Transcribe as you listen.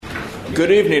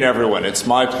Good evening, everyone. It's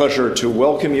my pleasure to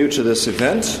welcome you to this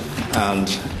event and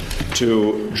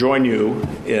to join you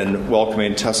in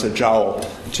welcoming Tessa Jowell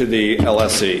to the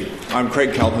LSE. I'm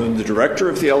Craig Calhoun, the director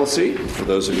of the LSE, for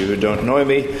those of you who don't know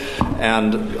me,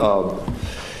 and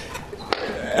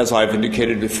as I've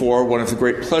indicated before, one of the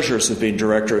great pleasures of being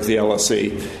director of the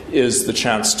LSE is the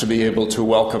chance to be able to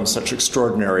welcome such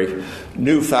extraordinary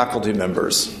new faculty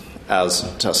members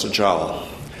as Tessa Jowell.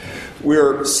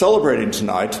 We're celebrating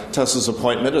tonight Tessa's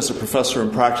appointment as a professor in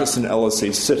practice in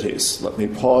LSE Cities. Let me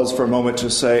pause for a moment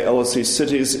to say LSE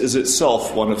Cities is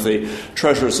itself one of the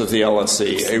treasures of the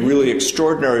LSE, a really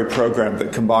extraordinary program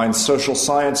that combines social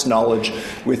science knowledge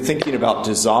with thinking about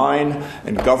design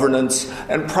and governance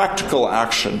and practical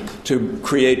action to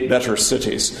create better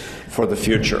cities for the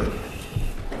future.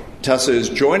 Tessa is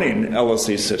joining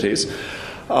LSE Cities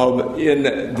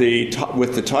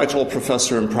with the title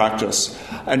Professor in Practice.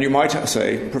 And you might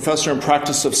say, Professor in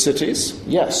Practice of Cities?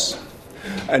 Yes.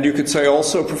 And you could say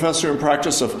also Professor in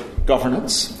Practice of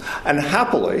Governance. And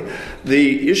happily,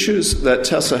 the issues that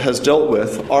Tessa has dealt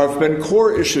with have been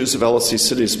core issues of LSE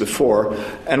Cities before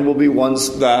and will be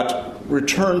ones that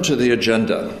return to the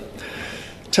agenda.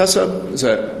 Tessa is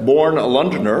born a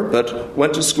Londoner, but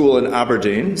went to school in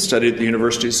Aberdeen, studied at the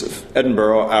universities of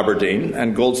Edinburgh, Aberdeen,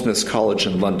 and Goldsmiths College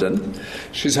in London.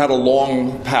 She's had a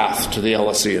long path to the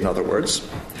LSE, in other words.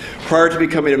 Prior to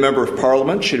becoming a member of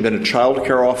Parliament, she'd been a child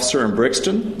care officer in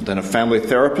Brixton, then a family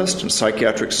therapist and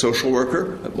psychiatric social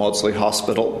worker at Maudsley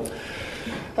Hospital.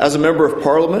 As a member of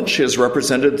Parliament, she has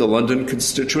represented the London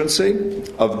constituency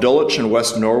of Dulwich and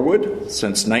West Norwood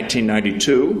since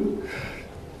 1992.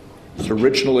 It's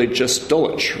originally just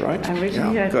Dulwich, right?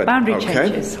 Originally, good. Boundary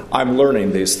changes. I'm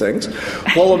learning these things.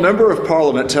 While a member of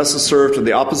Parliament, Tessa served on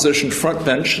the opposition front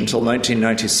bench until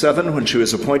 1997, when she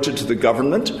was appointed to the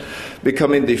government,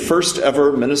 becoming the first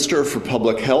ever Minister for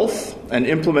Public Health and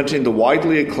implementing the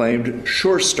widely acclaimed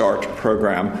Sure Start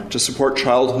program to support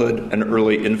childhood and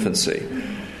early infancy.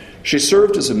 She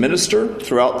served as a minister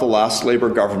throughout the last Labour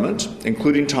government,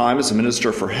 including time as a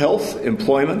Minister for Health,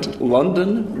 Employment,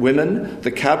 London, Women,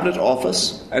 the Cabinet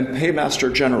Office, and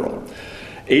Paymaster General.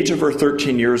 8 of her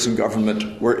 13 years in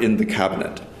government were in the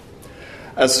Cabinet.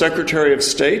 As Secretary of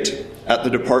State at the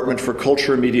Department for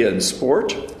Culture, Media and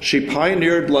Sport, she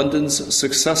pioneered London's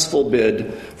successful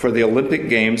bid for the Olympic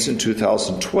Games in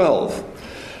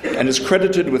 2012 and is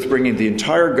credited with bringing the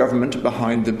entire government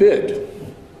behind the bid.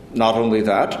 Not only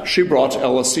that, she brought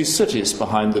LSE Cities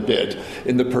behind the bid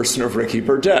in the person of Ricky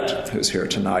Burdett, who's here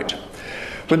tonight.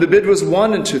 When the bid was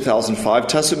won in 2005,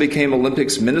 Tessa became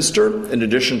Olympics Minister in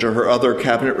addition to her other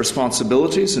cabinet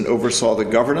responsibilities and oversaw the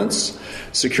governance,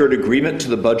 secured agreement to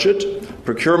the budget,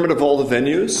 procurement of all the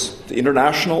venues, the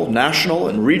international, national,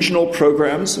 and regional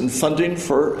programs, and funding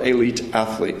for elite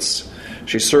athletes.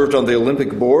 She served on the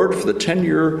Olympic board for the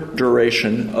 10-year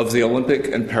duration of the Olympic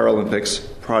and Paralympics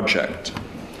project.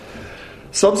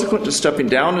 Subsequent to stepping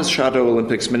down as Shadow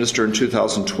Olympics Minister in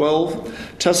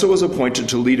 2012, Tessa was appointed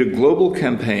to lead a global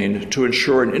campaign to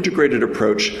ensure an integrated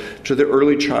approach to the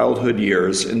early childhood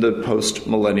years in the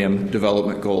post-Millennium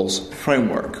Development Goals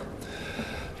framework.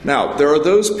 Now, there are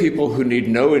those people who need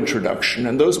no introduction,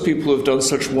 and those people who have done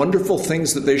such wonderful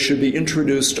things that they should be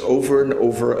introduced over and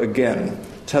over again.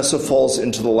 Tessa falls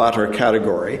into the latter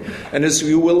category, and as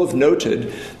you will have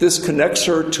noted, this connects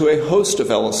her to a host of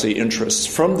LSE interests,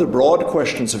 from the broad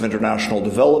questions of international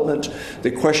development, the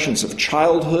questions of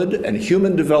childhood and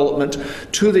human development,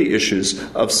 to the issues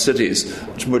of cities,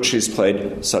 in which she's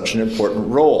played such an important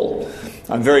role.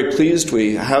 I'm very pleased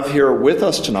we have here with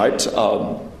us tonight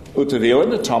Ute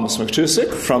Wieland and Thomas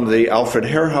McTusick from the Alfred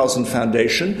Herrhausen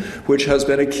Foundation, which has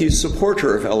been a key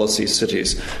supporter of LSE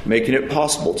Cities, making it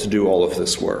possible to do all of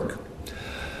this work.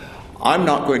 I'm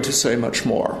not going to say much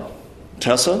more.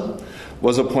 Tessa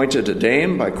was appointed a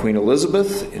Dame by Queen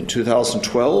Elizabeth in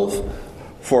 2012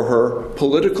 for her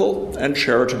political and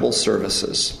charitable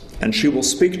services, and she will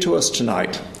speak to us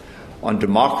tonight on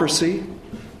democracy,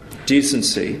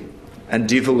 decency, and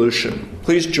devolution.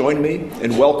 Please join me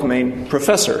in welcoming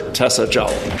Professor Tessa Jowell.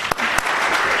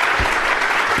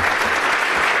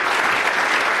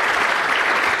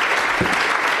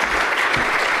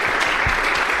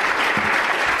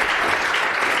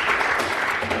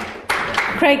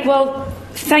 Craig, well,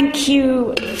 thank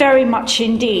you very much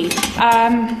indeed.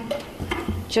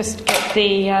 Just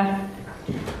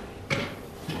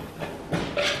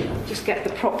get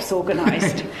the props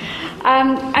organised.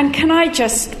 And can I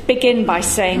just begin by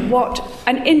saying what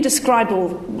an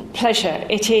indescribable pleasure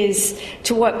it is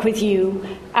to work with you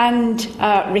and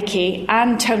Ricky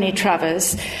and Tony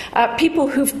Travers, people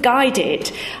who've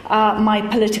guided my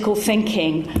political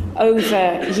thinking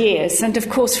over years. And of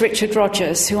course, Richard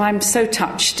Rogers, who I'm so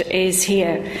touched is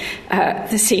here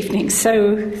this evening.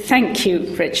 So thank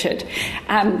you, Richard.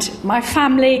 And my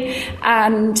family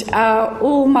and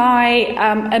all my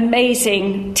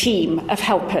amazing team of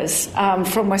helpers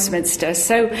from Westminster,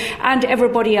 and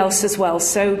everybody else as well.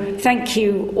 So thank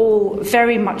you all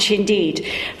very much indeed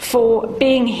for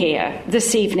being here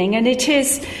this evening, and it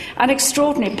is an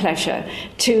extraordinary pleasure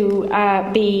to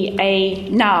be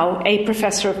now a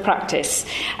Professor of Practice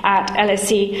at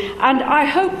LSE, and I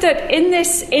hope that in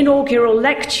this inaugural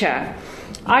lecture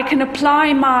I can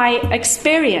apply my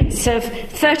experience of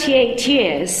 38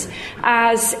 years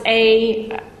as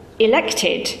a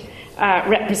elected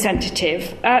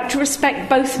representative to respect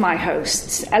both my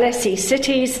hosts, LSE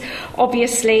Cities,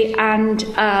 obviously, and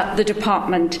the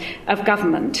Department of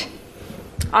Government.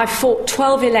 I've fought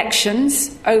 12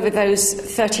 elections over those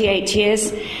 38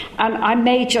 years, and I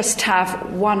may just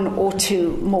have one or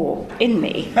two more in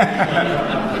me.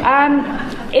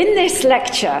 In this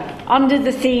lecture, under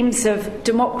the themes of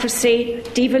democracy,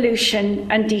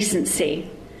 devolution, and decency,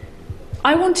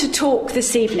 I want to talk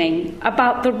this evening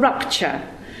about the rupture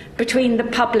between the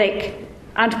public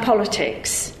and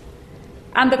politics,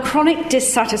 and the chronic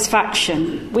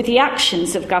dissatisfaction with the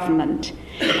actions of government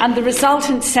and the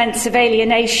resultant sense of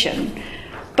alienation,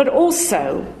 but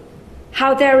also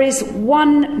how there is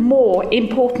one more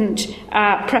important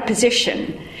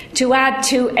preposition to add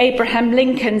to Abraham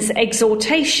Lincoln's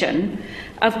exhortation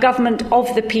of government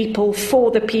of the people, for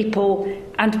the people,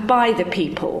 and by the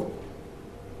people.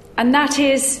 And that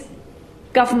is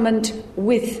government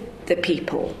with the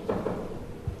people.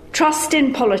 Trust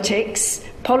in politics,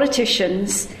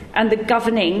 politicians, and the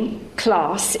governing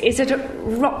class is at a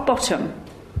rock bottom.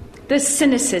 There's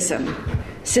cynicism,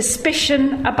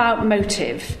 suspicion about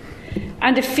motive,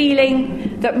 and a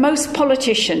feeling that most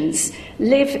politicians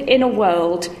live in a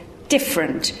world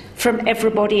different from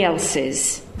everybody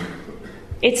else's.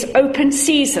 It's open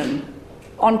season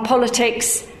on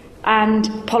politics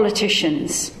and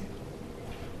politicians.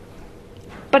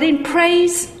 But in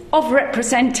praise of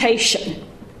representation,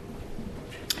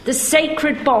 the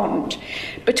sacred bond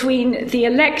between the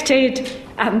elected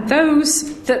and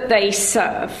those that they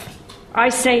serve, I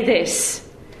say this,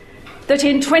 that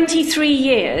in 23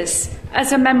 years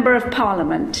as a Member of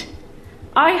Parliament,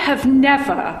 I have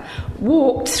never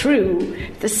walked through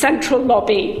the central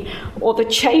lobby or the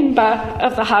chamber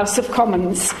of the House of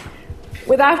Commons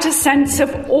without a sense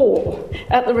of awe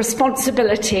at the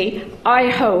responsibility I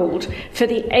hold for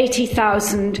the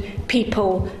 80,000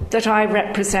 people that I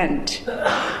represent.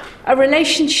 A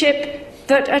relationship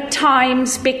that at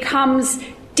times becomes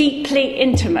deeply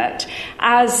intimate,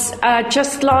 as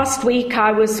just last week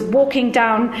I was walking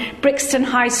down Brixton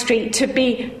High Street to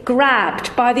be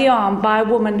grabbed by the arm by a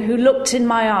woman who looked in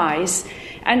my eyes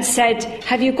and said,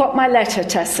 "Have you got my letter,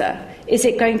 Tessa? Is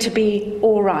it going to be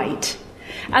all right?"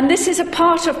 And this is a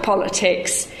part of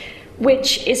politics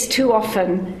which is too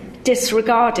often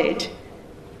disregarded.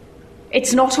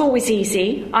 It's not always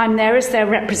easy. I'm there as their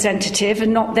representative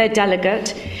and not their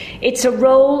delegate. It's a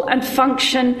role and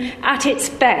function at its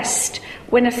best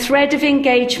when a thread of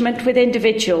engagement with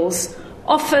individuals,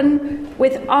 often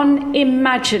with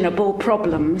unimaginable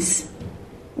problems,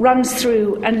 runs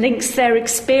through and links their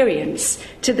experience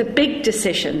to the big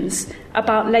decisions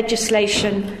about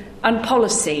legislation and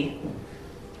policy.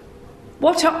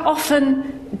 What are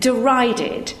often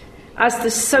derided as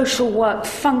the social work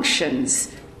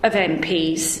functions of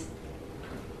MPs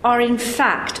are in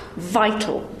fact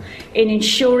vital in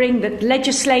ensuring that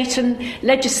legislation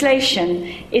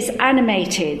is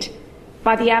animated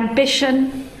by the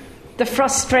ambition, the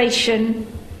frustration,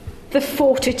 the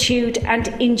fortitude and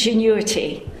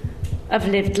ingenuity of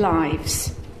lived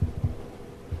lives.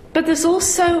 But there's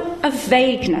also a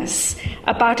vagueness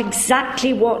about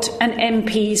exactly what an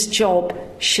MP's job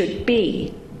should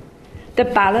be. The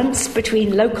balance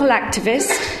between local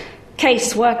activist,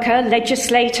 caseworker,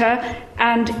 legislator,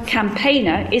 and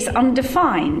campaigner is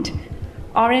undefined.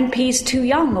 Are MPs too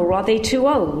young or are they too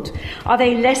old? Are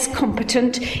they less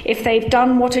competent if they've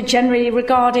done what are generally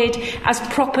regarded as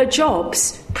proper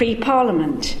jobs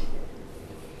pre-Parliament?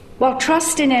 While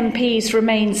trust in MPs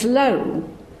remains low,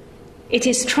 it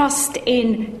is trust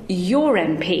in your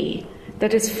MP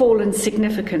that has fallen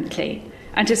significantly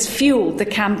and has fueled the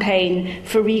campaign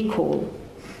for recall.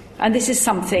 And this is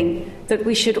something that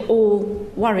we should all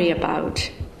worry about.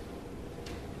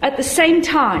 At the same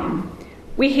time,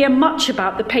 we hear much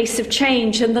about the pace of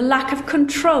change and the lack of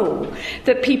control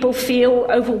that people feel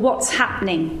over what's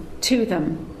happening to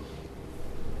them.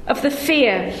 of the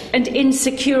fear and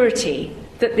insecurity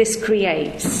that this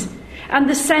creates, and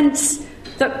the sense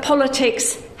that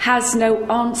politics has no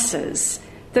answers,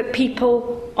 that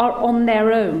people are on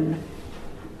their own.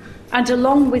 And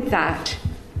along with that,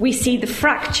 we see the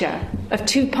fracture of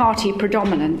two-party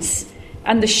predominance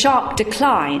and the sharp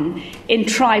decline in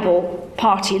tribal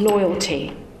party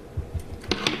loyalty.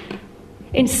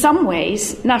 In some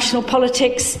ways, national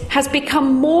politics has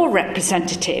become more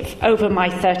representative over my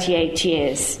 38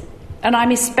 years, and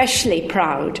I'm especially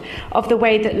proud of the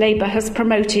way that Labour has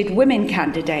promoted women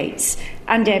candidates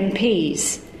and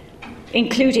MPs,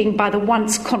 including by the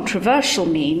once controversial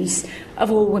means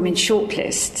of all-women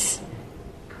shortlists.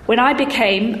 When I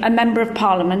became a Member of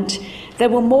Parliament, there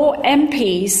were more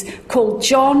MPs called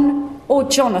John or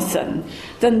Jonathan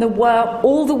than there were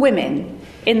all the women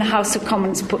in the House of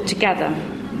Commons put together.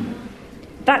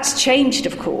 That's changed,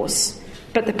 of course,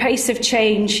 but the pace of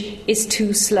change is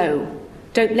too slow.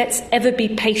 Let's ever be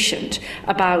patient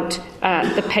about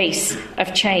the pace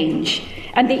of change.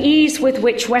 And the ease with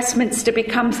which Westminster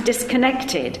becomes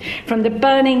disconnected from the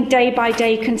burning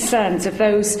day-by-day concerns of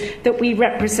those that we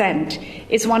represent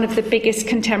is one of the biggest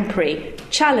contemporary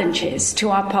challenges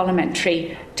to our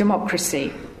parliamentary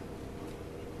democracy.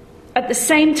 At the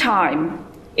same time,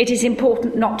 it is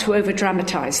important not to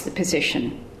over-dramatise the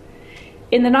position.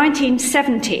 In the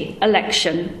 1970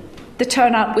 election, the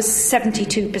turnout was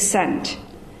 72%.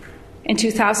 In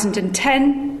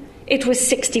 2010, it was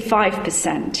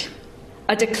 65%.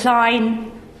 A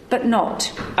decline, but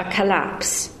not a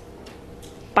collapse.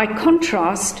 By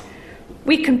contrast,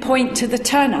 we can point to the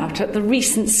turnout at the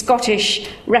recent Scottish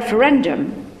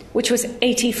referendum, which was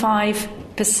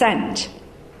 85%.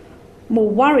 More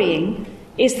worrying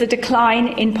is the decline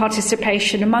in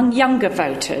participation among younger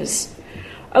voters.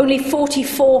 Only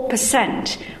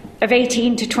 44% of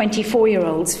 18 to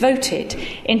 24-year-olds voted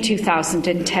in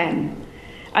 2010,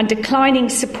 and declining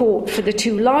support for the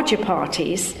two larger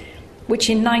parties, which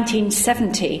in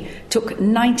 1970 took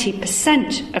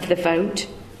 90% of the vote,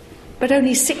 but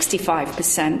only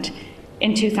 65%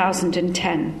 in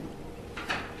 2010.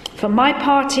 For my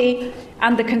party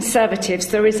and the Conservatives,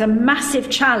 there is a massive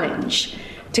challenge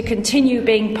to continue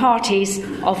being parties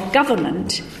of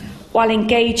government while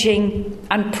engaging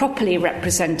and properly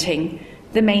representing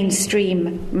the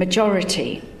mainstream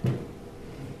majority.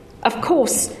 Of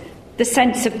course, the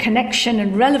sense of connection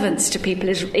and relevance to people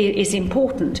is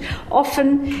important.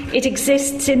 Often it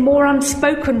exists in more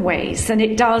unspoken ways than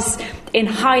it does in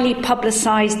highly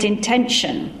publicised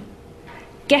intention.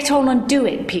 Get on and do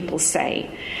it, people say,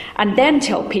 and then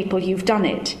tell people you've done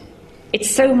it.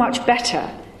 It's so much better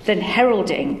than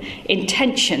heralding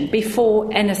intention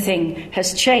before anything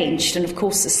has changed. And of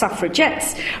course, the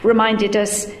suffragettes reminded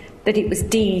us that it was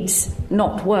deeds,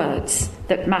 not words,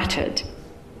 that mattered.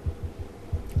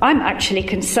 I'm actually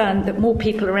concerned that more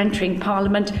people are entering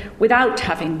Parliament without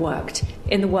having worked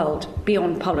in the world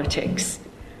beyond politics.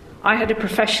 I had a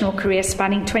professional career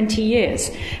spanning 20 years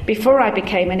before I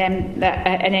became an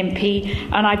MP,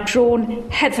 and I've drawn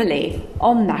heavily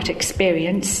on that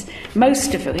experience,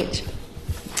 most of it,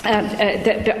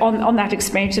 on that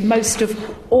experience, and most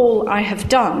of all I have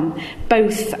done,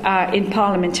 both in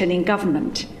Parliament and in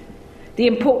government. The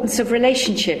importance of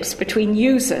relationships between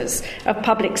users of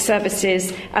public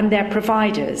services and their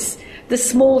providers, the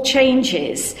small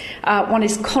changes one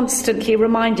is constantly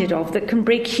reminded of that can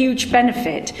bring huge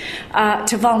benefit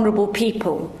to vulnerable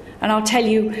people. And I'll tell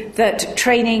you that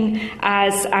training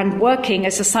and working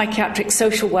as a psychiatric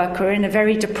social worker in a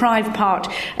very deprived part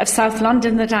of South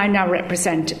London that I now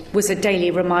represent was a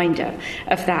daily reminder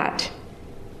of that.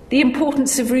 The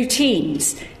importance of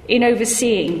routines in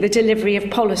overseeing the delivery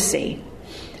of policy.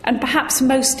 And perhaps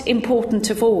most important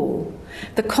of all,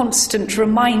 the constant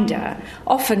reminder,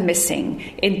 often missing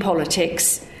in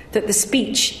politics, that the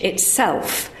speech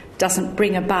itself doesn't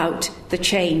bring about the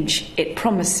change it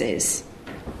promises.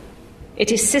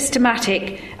 It is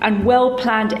systematic and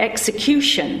well-planned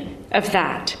execution of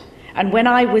that. And when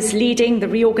I was leading the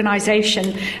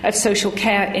reorganisation of social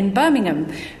care in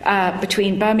Birmingham,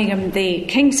 between Birmingham, the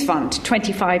King's Fund,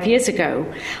 25 years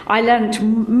ago, I learnt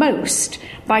most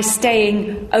by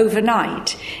staying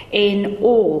overnight in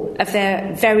all of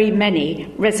their very many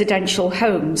residential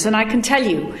homes. And I can tell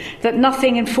you that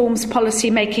nothing informs policy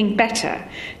making better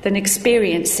than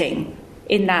experiencing,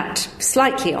 in that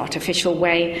slightly artificial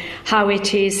way, how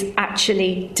it is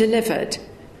actually delivered.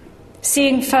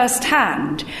 Seeing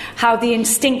firsthand how the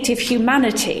instinctive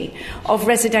humanity of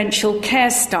residential care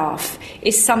staff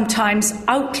is sometimes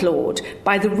outlawed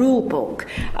by the rule book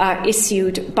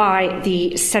issued by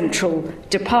the central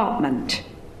department.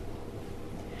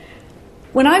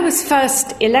 When I was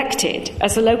first elected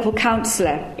as a local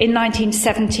councillor in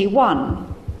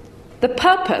 1971, the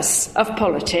purpose of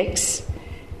politics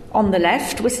on the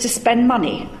left was to spend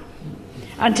money,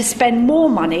 and to spend more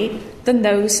money than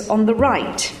those on the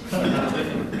right.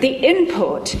 The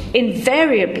input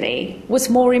invariably was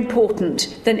more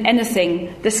important than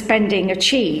anything the spending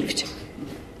achieved.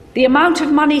 The amount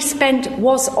of money spent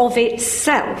was of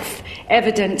itself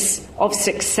evidence of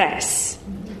success.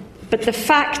 But the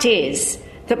fact is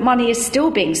that money is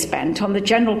still being spent on the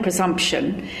general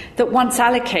presumption that once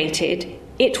allocated,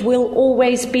 it will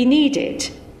always be needed.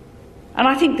 And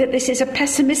I think that this is a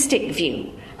pessimistic view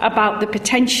about the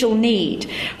potential need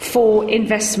for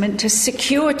investment to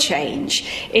secure change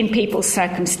in people's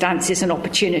circumstances and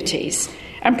opportunities,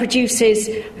 and produces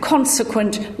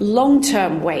consequent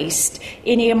long-term waste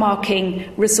in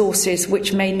earmarking resources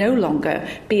which may no longer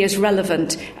be as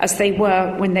relevant as they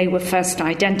were when they were first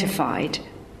identified.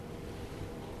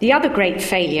 The other great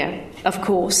failure, of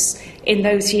course, in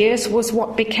those years was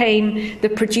what became the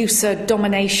producer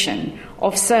domination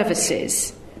of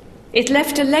services. It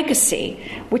left a legacy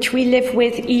which we live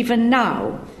with even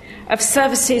now, of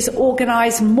services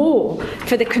organised more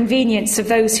for the convenience of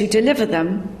those who deliver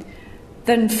them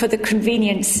than for the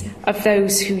convenience of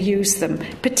those who use them.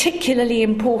 Particularly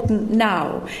important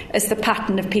now as the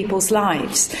pattern of people's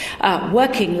lives,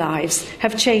 working lives,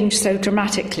 have changed so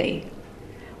dramatically.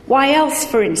 Why else,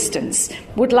 for instance,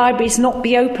 would libraries not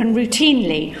be open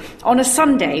routinely on a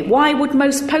Sunday? Why would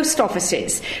most post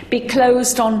offices be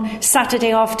closed on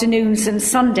Saturday afternoons and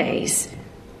Sundays?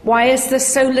 Why is there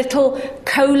so little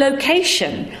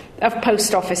co-location of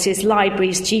post offices,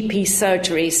 libraries, GP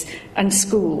surgeries and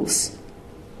schools?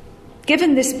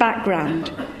 Given this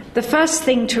background, the first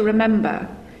thing to remember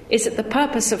is that the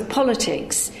purpose of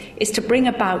politics is to bring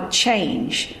about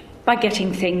change by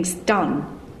getting things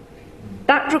done.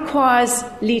 That requires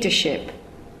leadership,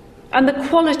 and the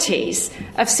qualities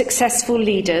of successful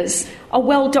leaders are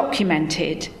well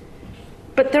documented.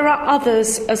 But there are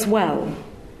others as well,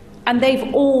 and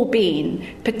they've all been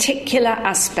particular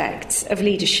aspects of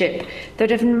leadership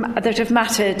that have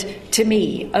mattered to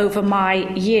me over my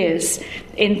years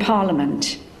in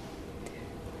Parliament.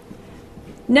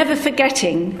 Never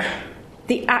forgetting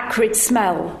the acrid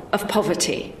smell of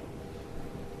poverty.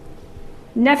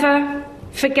 Never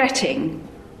forgetting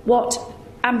what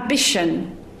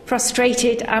ambition,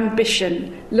 frustrated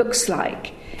ambition, looks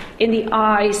like in the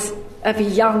eyes of a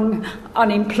young,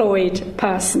 unemployed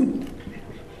person.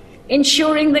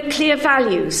 Ensuring that clear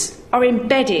values are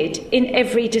embedded in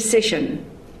every decision.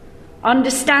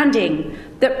 Understanding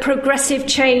that progressive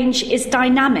change is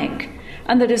dynamic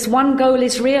and that as one goal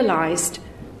is realised,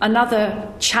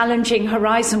 another challenging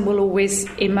horizon will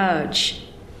always emerge.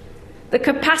 The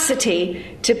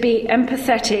capacity to be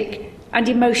empathetic and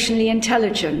emotionally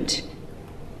intelligent,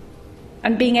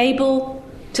 and being able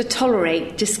to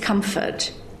tolerate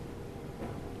discomfort.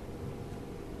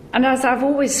 And as I've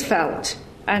always felt,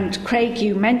 and Craig,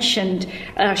 you mentioned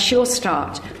Sure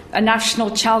Start, a national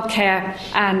childcare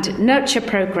and nurture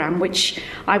programme which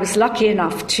I was lucky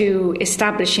enough to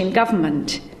establish in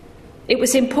government. It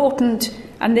was important,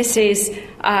 and this is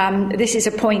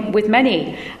a point with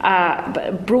many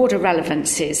broader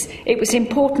relevances. It was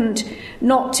important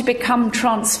not to become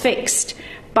transfixed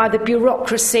by the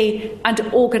bureaucracy and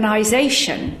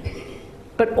organisation,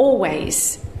 but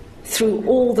always, through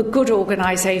all the good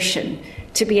organisation,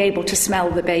 to be able to smell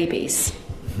the babies.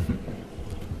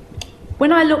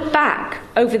 When I look back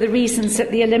over the reasons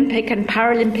that the Olympic and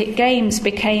Paralympic Games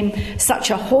became such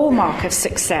a hallmark of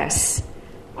success,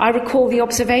 I recall the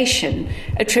observation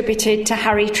attributed to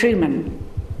Harry Truman,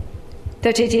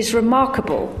 that it is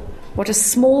remarkable what a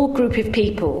small group of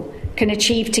people can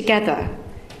achieve together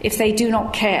if they do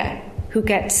not care who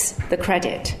gets the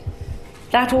credit.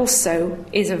 That also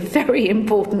is a very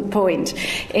important point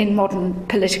in modern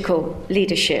political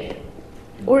leadership.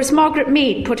 Or as Margaret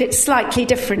Mead put it slightly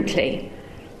differently,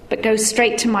 but goes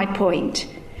straight to my point,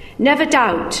 never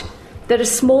doubt that a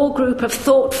small group of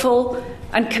thoughtful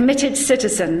and committed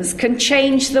citizens can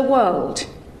change the world.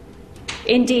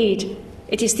 Indeed,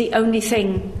 it is the only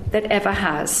thing that ever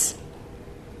has.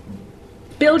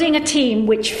 Building a team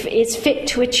which is fit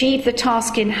to achieve the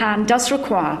task in hand does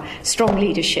require strong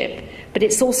leadership, but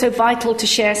it's also vital to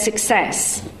share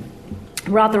success.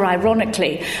 Rather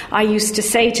ironically, I used to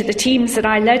say to the teams that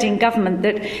I led in government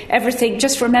that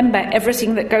just remember,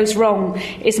 everything that goes wrong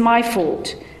is my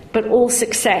fault, but all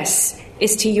success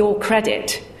is to your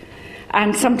credit.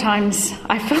 And sometimes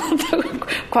I felt that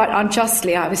quite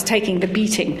unjustly I was taking the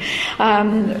beating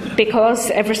because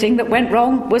everything that went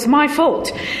wrong was my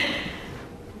fault.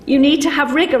 You need to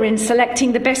have rigour in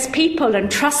selecting the best people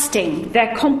and trusting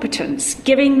their competence,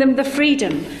 giving them the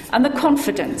freedom and the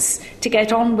confidence to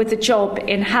get on with the job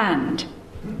in hand.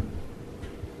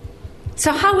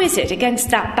 So how is it,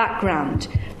 against that background,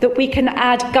 that we can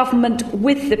add government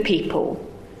with the people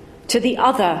to the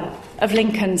other of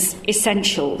Lincoln's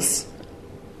essentials?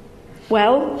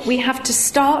 Well, we have to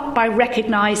start by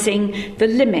recognising the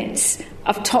limits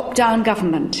of top-down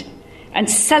government and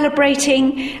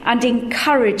celebrating and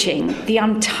encouraging the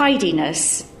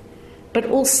untidiness, but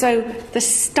also the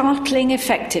startling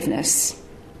effectiveness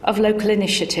of local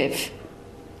initiative.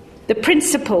 The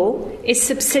principle is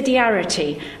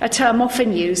subsidiarity, a term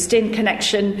often used in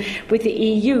connection with the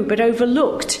EU but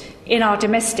overlooked in our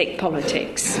domestic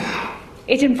politics.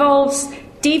 It involves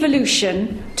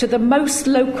devolution to the most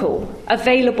local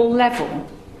available level,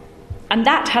 and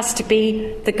that has to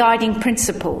be the guiding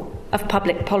principle of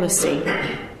public policy.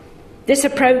 This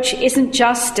approach isn't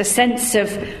just a sense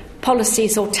of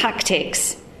policies or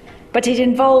tactics, but it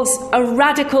involves a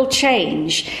radical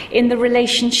change in the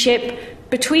relationship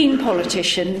between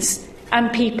politicians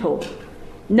and people.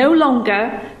 No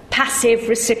longer passive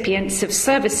recipients of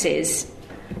services,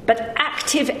 but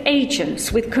active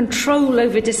agents with control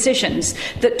over decisions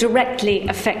that directly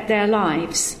affect their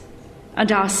lives.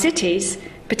 And our cities,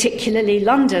 particularly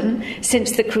London,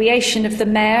 since the creation of the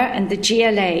Mayor and the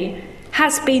GLA,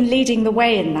 has been leading the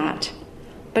way in that.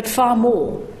 But far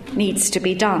more needs to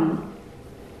be done.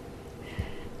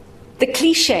 The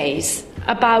clichés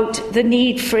about the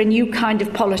need for a new kind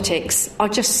of politics are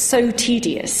just so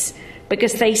tedious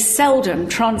because they seldom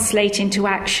translate into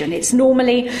action. It's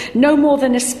normally no more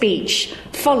than a speech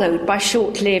followed by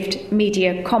short-lived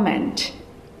media comment.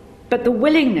 But the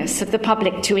willingness of the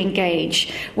public to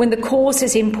engage when the cause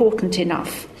is important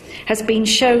enough has been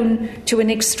shown to an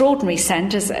extraordinary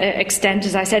extent,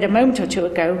 as I said a moment or two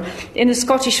ago, in the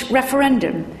Scottish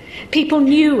referendum. People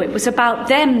knew it was about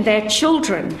them, their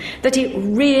children, that it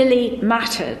really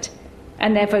mattered,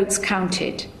 and their votes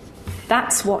counted.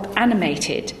 That's what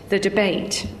animated the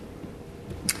debate.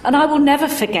 And I will never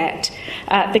forget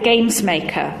the games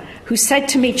maker who said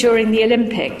to me during the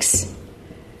Olympics,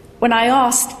 when I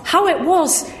asked how it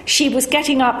was she was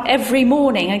getting up every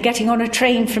morning and getting on a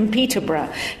train from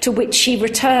Peterborough, to which she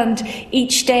returned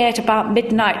each day at about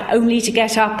midnight, only to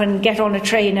get up and get on a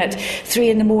train at 3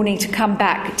 a.m. to come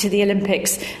back to the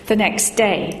Olympics the next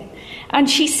day. And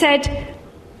she said,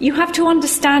 "You have to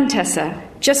understand, Tessa,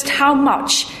 just how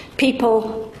much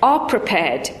people are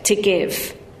prepared to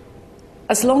give,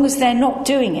 as long as they're not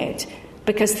doing it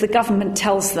because the government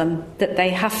tells them that they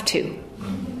have to."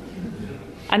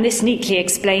 And this neatly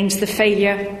explains the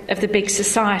failure of the big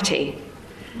society,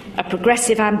 a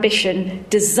progressive ambition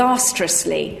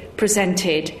disastrously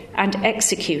presented and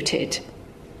executed.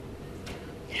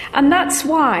 And that's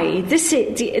why this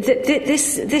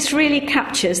really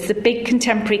captures the big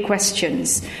contemporary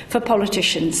questions for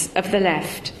politicians of the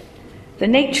left. The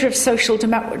nature of social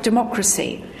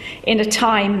democracy in a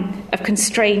time of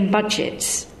constrained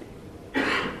budgets.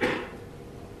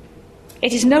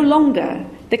 It is no longer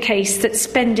the case that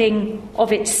spending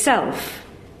of itself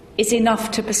is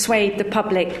enough to persuade the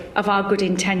public of our good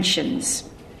intentions.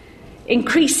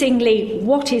 Increasingly,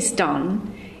 what is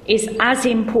done is as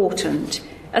important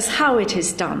as how it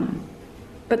is done.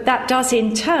 But that does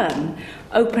in turn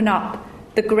open up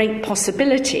the great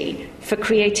possibility for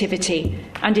creativity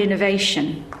and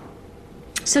innovation.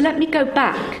 So let me go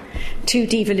back to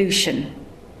devolution.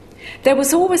 There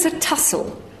was always a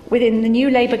tussle within the new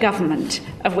Labour government,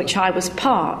 of which I was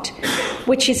part,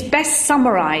 which is best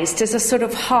summarised as a sort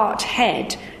of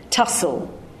heart-head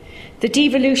tussle. The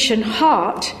devolution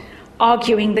heart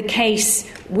arguing the case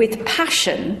with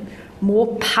passion,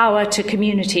 more power to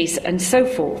communities and so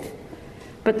forth,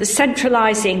 but the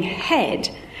centralising head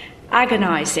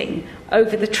agonising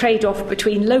over the trade-off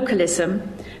between localism,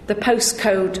 the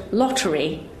postcode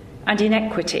lottery and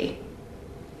inequity.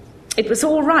 It was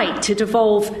all right to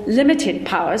devolve limited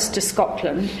powers to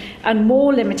Scotland and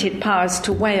more limited powers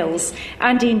to Wales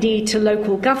and indeed to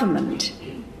local government.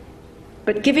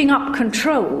 But giving up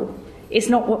control is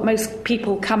not what most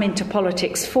people come into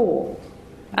politics for,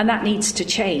 and that needs to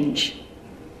change.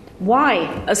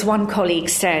 Why, as one colleague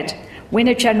said, win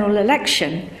a general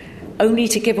election only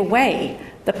to give away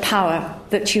the power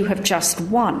that you have just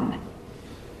won?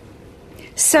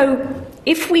 So,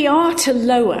 if we are to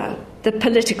lower the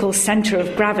political centre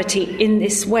of gravity in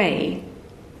this way,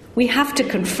 we have to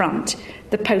confront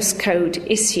the postcode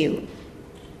issue.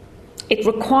 It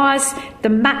requires the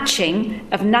matching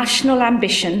of national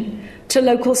ambition to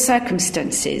local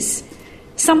circumstances,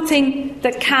 something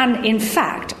that can, in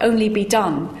fact, only be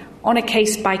done on a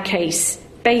case-by-case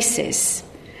basis.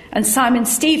 And Simon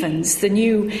Stevens, the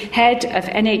new head of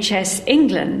NHS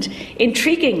England,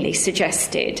 intriguingly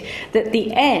suggested that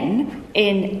the N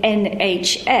in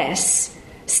NHS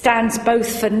stands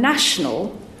both for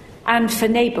national and for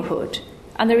neighbourhood.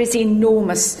 And there is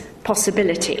enormous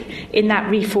possibility in that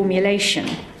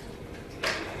reformulation.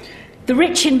 The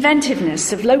rich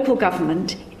inventiveness of local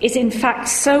government is in fact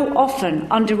so often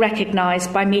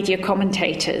under-recognised by media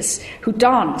commentators who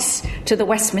dance to the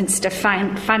Westminster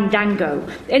fandango.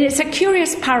 And it's a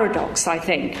curious paradox, I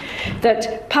think,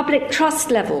 that public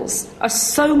trust levels are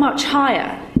so much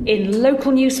higher in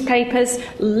local newspapers,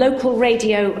 local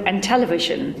radio and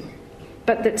television,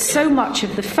 but that so much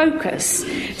of the focus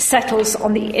settles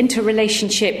on the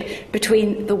interrelationship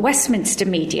between the Westminster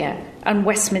media and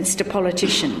Westminster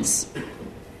politicians.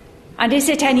 And is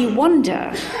it any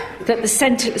wonder that the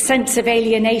sense of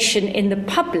alienation in the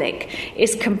public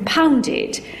is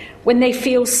compounded when they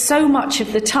feel so much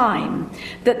of the time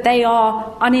that they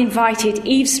are uninvited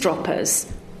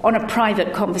eavesdroppers on a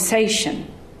private conversation?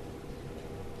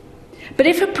 But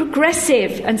if a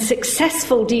progressive and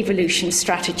successful devolution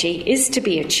strategy is to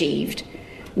be achieved,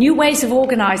 new ways of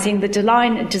organising the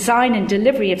design and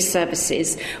delivery of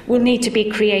services will need to be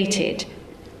created.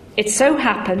 It so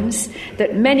happens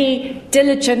that many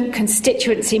diligent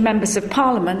constituency members of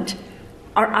Parliament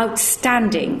are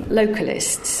outstanding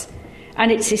localists,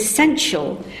 and it's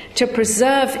essential to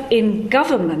preserve in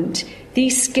government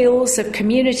these skills of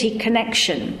community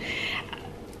connection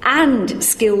and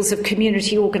skills of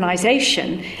community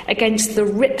organisation against the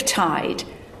riptide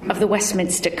of the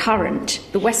Westminster current,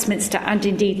 the Westminster and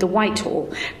indeed the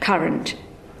Whitehall current,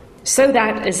 so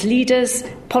that as leaders,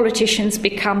 politicians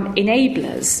become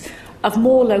enablers of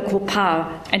more local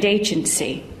power and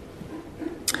agency.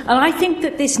 And I think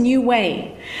that this new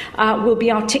way will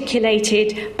be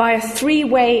articulated by a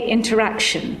three-way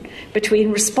interaction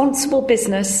between responsible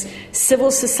business,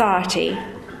 civil society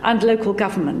and local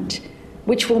government,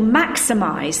 which will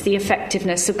maximise the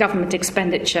effectiveness of government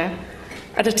expenditure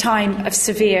at a time of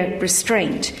severe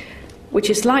restraint, which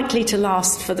is likely to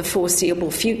last for the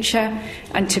foreseeable future.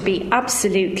 And to be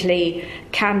absolutely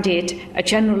candid, a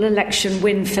general election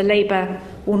win for Labour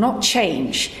will not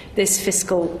change this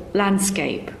fiscal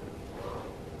landscape.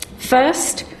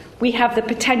 First, we have the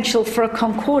potential for a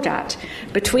concordat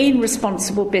between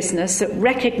responsible business that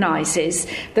recognises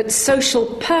that social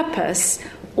purpose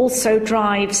also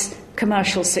drives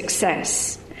commercial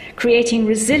success, creating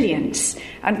resilience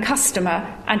and customer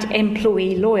and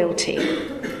employee loyalty.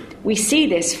 We see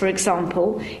this, for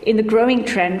example, in the growing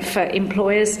trend for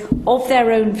employers of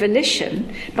their own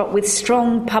volition, but with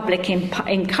strong public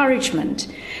encouragement,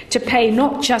 to pay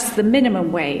not just the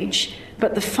minimum wage,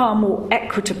 but the far more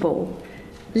equitable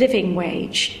living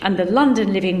wage. And the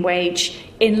London living wage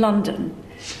in London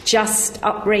just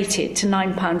uprated to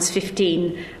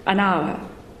 £9.15 an hour.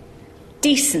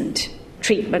 Decent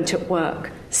treatment at work,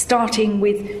 starting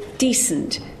with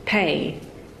decent pay,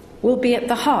 will be at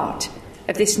the heart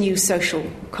of this new social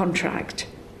contract.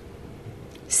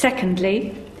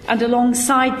 Secondly, and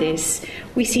alongside this,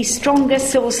 we see stronger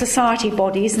civil society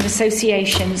bodies and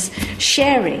associations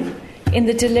sharing in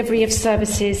the delivery of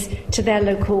services to their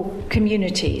local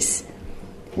communities.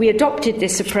 We adopted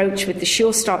this approach with the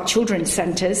Sure Start Children's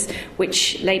Centres,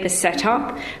 which Labour set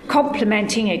up,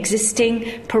 complementing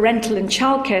existing parental and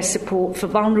childcare support for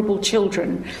vulnerable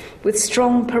children with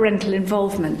strong parental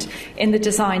involvement in the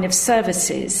design of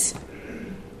services.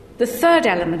 The third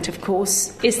element, of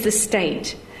course, is the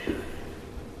state,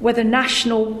 whether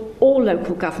national or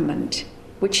local government,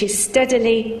 which is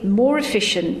steadily more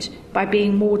efficient by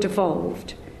being more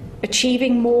devolved,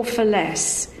 achieving more for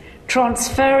less,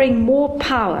 transferring more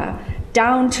power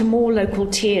down to more local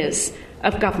tiers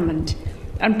of government,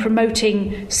 and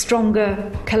promoting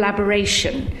stronger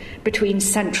collaboration between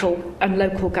central and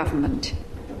local government,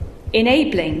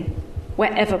 enabling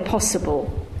wherever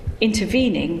possible,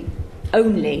 intervening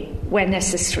only where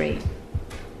necessary.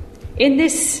 In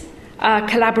this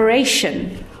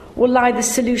collaboration will lie the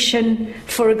solution,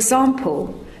 for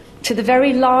example, to the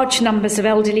very large numbers of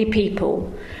elderly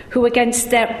people who, against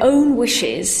their own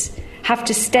wishes, have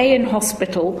to stay in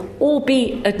hospital or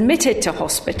be admitted to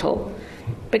hospital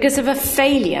because of a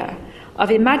failure of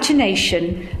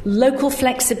imagination, local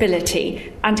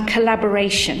flexibility and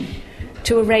collaboration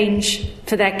to arrange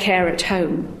for their care at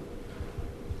home.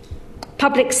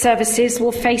 Public services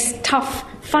will face tough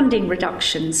funding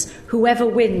reductions, whoever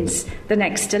wins the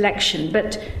next election,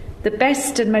 but the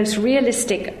best and most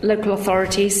realistic local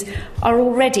authorities are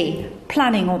already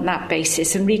planning on that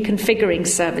basis and reconfiguring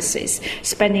services.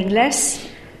 Spending less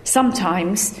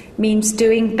sometimes means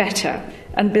doing better,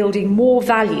 and building more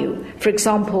value, for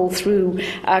example, through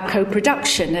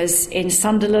co-production, as in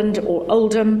Sunderland or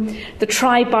Oldham, the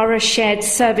tri-borough shared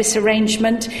service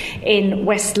arrangement in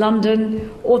West London,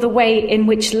 or the way in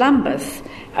which Lambeth,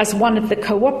 as one of the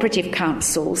cooperative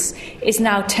councils, is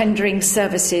now tendering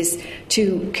services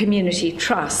to community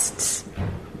trusts.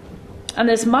 And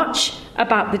there's much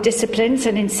about the disciplines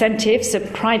and incentives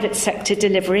of private sector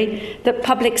delivery that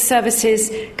public services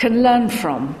can learn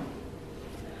from.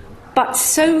 But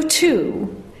so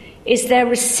too is their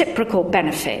reciprocal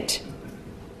benefit,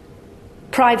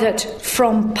 private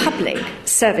from public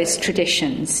service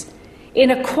traditions,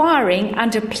 in acquiring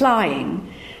and applying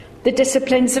the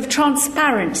disciplines of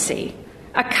transparency,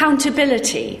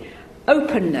 accountability,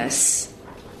 openness,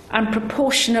 and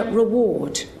proportionate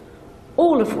reward,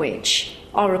 all of which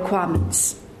are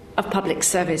requirements of public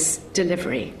service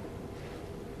delivery.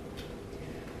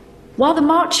 While the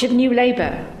march of New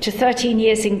Labour to 13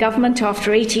 years in government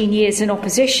after 18 years in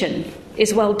opposition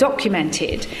is well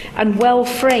documented and well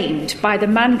framed by the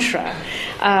mantra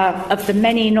of the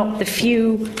many, not the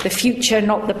few, the future,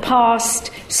 not the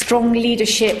past, strong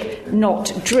leadership,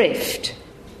 not drift,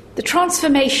 the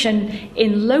transformation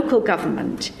in local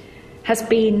government has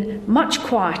been much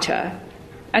quieter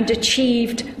and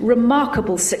achieved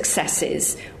remarkable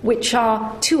successes which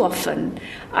are too often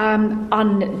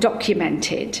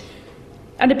undocumented.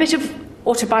 And a bit of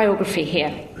autobiography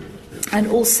here, and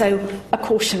also a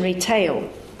cautionary tale.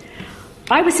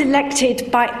 I was elected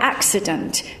by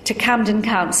accident to Camden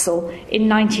Council in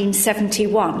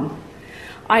 1971.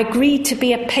 I agreed to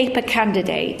be a paper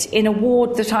candidate in a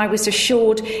ward that I was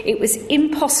assured it was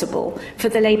impossible for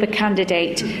the Labour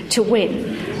candidate to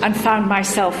win, and found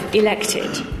myself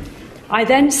elected. I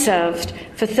then served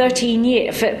for 15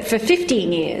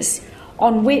 years,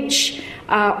 on which,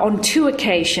 on 2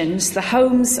 occasions, the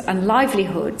homes and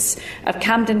livelihoods of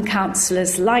Camden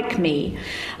councillors like me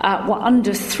were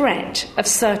under threat of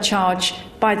surcharge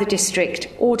by the district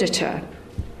auditor.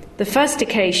 The first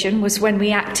occasion was when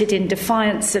we acted in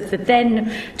defiance of the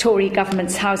then Tory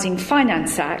government's Housing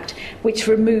Finance Act, which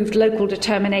removed local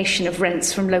determination of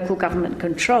rents from local government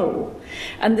control.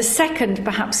 And the second,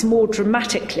 perhaps more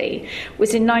dramatically,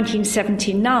 was in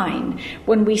 1979,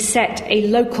 when we set a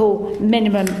local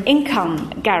minimum income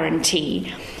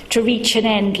guarantee to reach an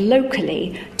end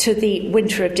locally to the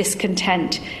Winter of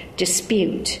Discontent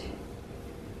dispute.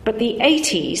 But the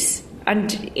 80s,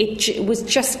 and it was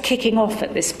just kicking off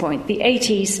at this point, the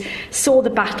 80s saw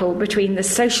the battle between the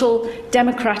social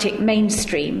democratic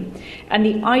mainstream and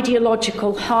the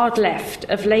ideological hard left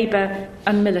of Labour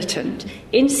and Militant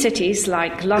in cities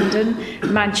like London,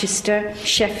 Manchester,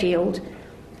 Sheffield,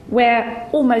 where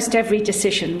almost every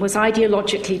decision was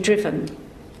ideologically driven.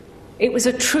 It was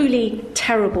a truly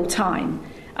terrible time.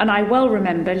 And I well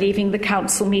remember leaving the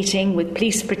council meeting with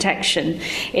police protection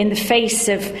in the face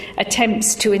of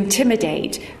attempts to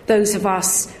intimidate those of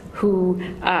us who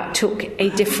took a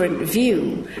different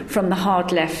view from the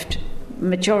hard left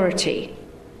majority.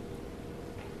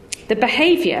 The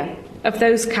behaviour of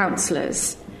those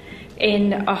councillors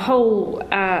in a whole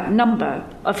number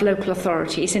of local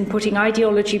authorities in putting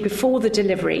ideology before the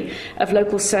delivery of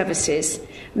local services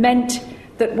meant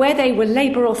that where they were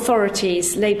Labour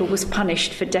authorities, Labour was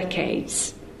punished for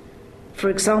decades. For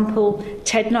example,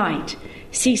 Ted Knight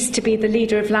ceased to be the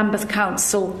leader of Lambeth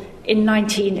Council in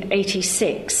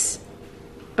 1986.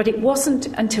 But it wasn't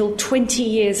until 20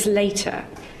 years later,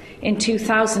 in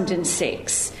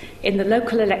 2006, in the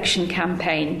local election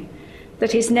campaign,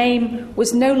 that his name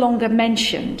was no longer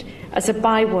mentioned as a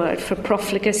byword for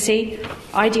profligacy,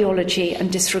 ideology,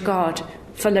 and disregard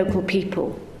for local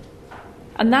people.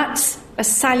 And that's a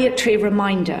salutary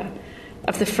reminder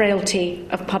of the frailty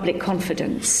of public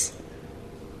confidence.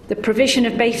 The provision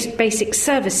of basic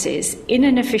services in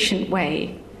an efficient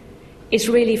way is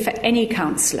really, for any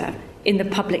councillor in the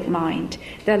public mind,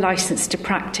 their licence to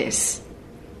practice.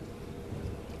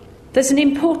 There's an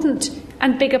important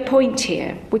and bigger point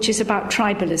here, which is about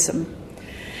tribalism.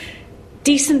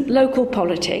 Decent local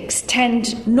politics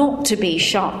tend not to be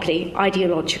sharply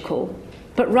ideological,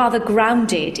 but rather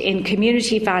grounded in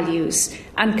community values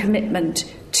and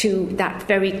commitment to that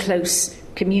very close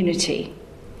community.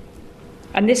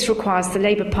 And this requires the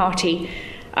Labour Party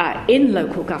in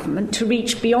local government to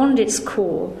reach beyond its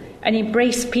core and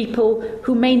embrace people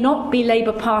who may not be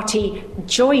Labour Party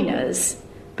joiners,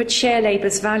 but share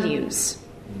Labour's values.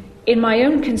 In my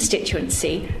own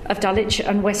constituency of Dulwich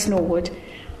and West Norwood,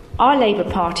 our Labour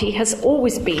Party has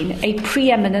always been a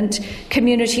preeminent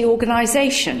community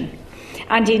organisation.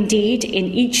 And indeed, in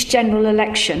each general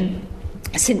election,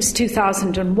 since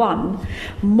 2001,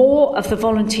 more of the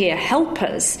volunteer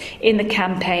helpers in the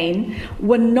campaign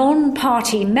were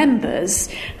non-party members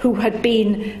who had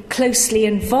been closely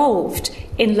involved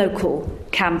in local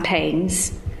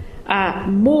campaigns.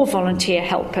 More volunteer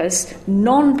helpers,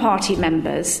 non-party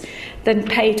members, than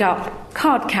paid-up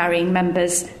card-carrying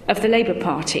members of the Labour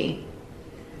Party.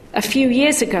 A few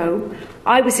years ago,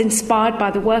 I was inspired by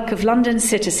the work of London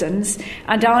Citizens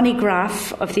and Arnie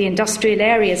Graf of the Industrial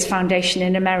Areas Foundation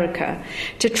in America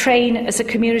to train as a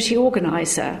community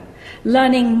organiser,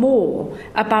 learning more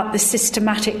about the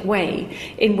systematic way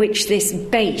in which this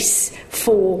base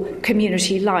for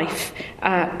community life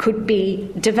could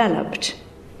be developed.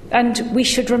 And we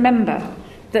should remember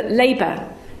that Labour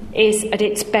is at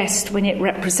its best when it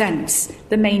represents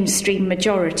the mainstream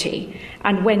majority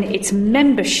and when its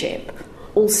membership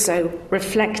also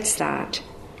reflects that.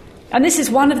 And this is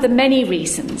one of the many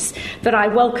reasons that I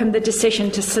welcome the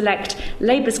decision to select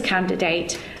Labour's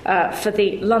candidate for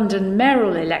the London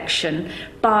mayoral election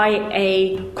by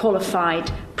a qualified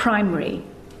primary.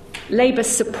 Labour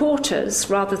supporters,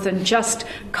 rather than just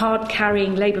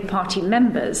card-carrying Labour Party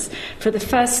members, for the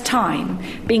first time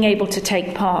being able to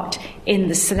take part in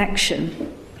the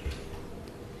selection.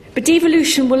 But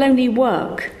devolution will only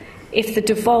work if the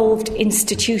devolved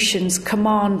institutions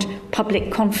command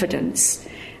public confidence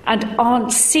and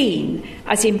aren't seen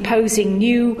as imposing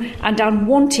new and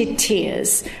unwanted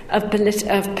tiers of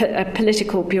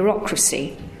political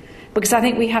bureaucracy. Because I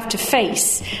think we have to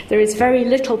face there is very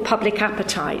little public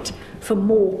appetite for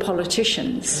more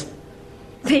politicians.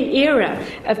 The era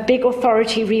of big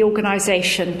authority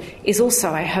reorganisation is also,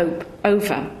 I hope,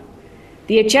 over.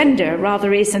 The agenda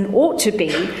rather is and ought to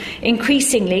be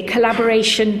increasingly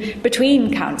collaboration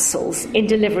between councils in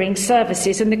delivering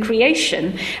services and the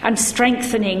creation and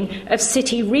strengthening of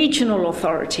city regional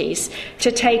authorities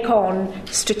to take on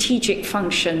strategic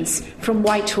functions from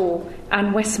Whitehall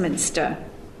and Westminster.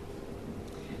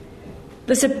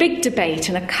 There's a big debate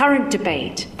and a current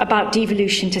debate about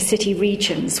devolution to city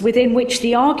regions, within which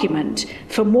the argument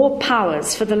for more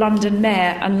powers for the London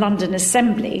Mayor and London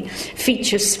Assembly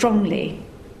features strongly.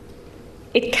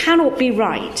 It cannot be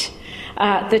right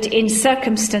that in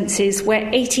circumstances where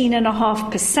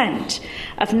 18.5%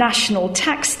 of national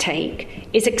tax take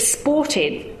is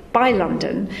exported by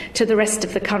London to the rest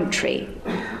of the country,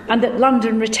 and that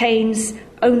London retains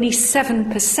only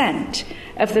 7%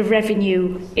 of the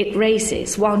revenue it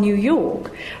raises, while New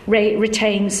York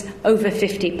retains over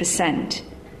 50%.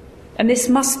 And this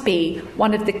must be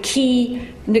one of the key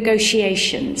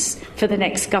negotiations for the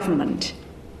next government.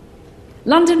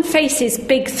 London faces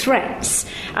big threats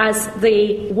as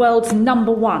the world's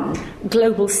 #1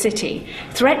 global city,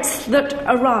 threats that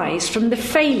arise from the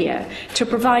failure to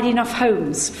provide enough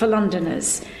homes for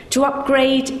Londoners, to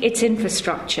upgrade its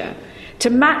infrastructure, to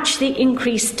match the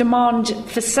increased demand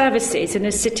for services in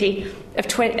a city of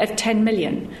 10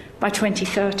 million by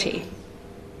 2030.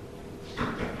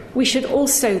 We should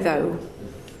also, though,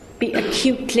 be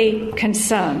acutely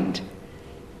concerned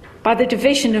by the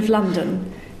division of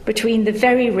London between the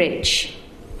very rich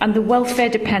and the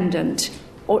welfare-dependent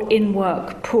or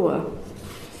in-work poor,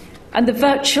 and the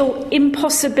virtual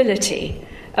impossibility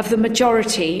of the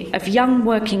majority of young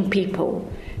working people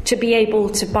to be able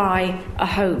to buy a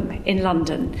home in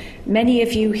London. Many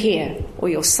of you here, or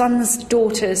your sons,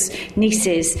 daughters,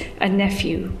 nieces and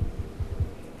nephew.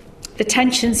 The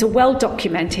tensions are well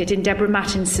documented in Deborah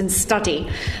Mattinson's study,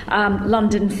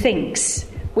 London Thinks,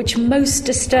 which most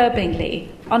disturbingly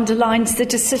underlines the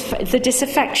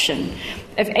disaffection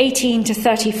of 18 to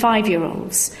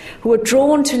 35-year-olds who are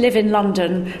drawn to live in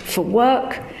London for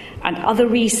work and other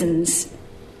reasons,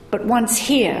 but once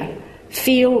here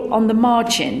feel on the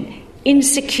margin,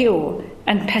 insecure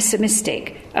and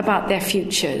pessimistic about their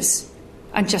futures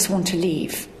and just want to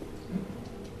leave.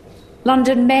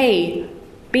 London may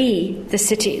be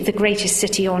the greatest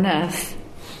city on earth,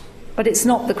 but it's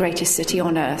not the greatest city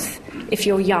on earth if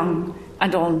you're young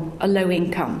and on a low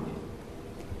income.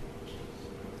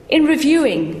 In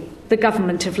reviewing the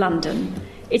government of London,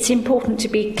 it's important to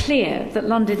be clear that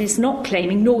London is not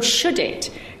claiming, nor should it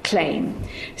claim,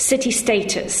 city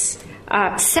status,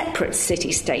 separate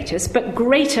city status, but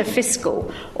greater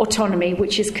fiscal autonomy,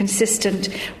 which is consistent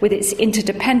with its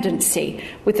interdependency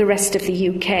with the rest of the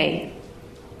UK.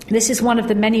 This is one of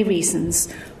the many reasons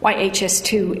why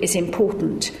HS2 is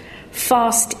important.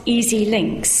 Fast, easy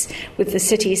links with the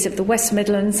cities of the West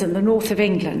Midlands and the north of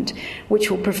England,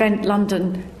 which will prevent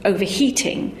London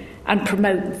overheating and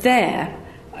promote their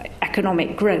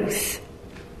economic growth.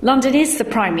 London is the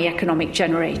primary economic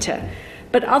generator,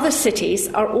 But other cities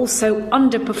are also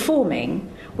underperforming,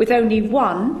 with only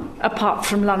one, apart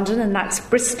from London, and that's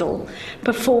Bristol,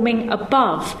 performing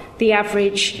above the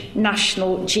average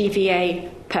national GVA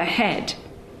per head.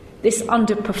 This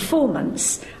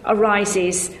underperformance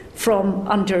arises from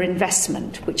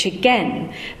underinvestment, which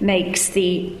again makes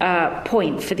the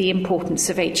point for the importance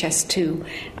of HS2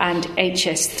 and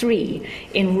HS3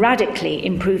 in radically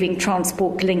improving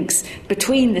transport links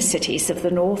between the cities of the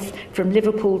north, from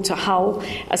Liverpool to Hull,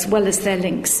 as well as their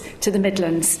links to the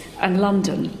Midlands and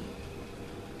London.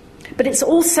 But it's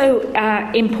also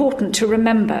important to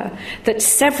remember that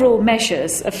several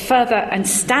measures of further and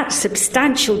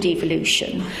substantial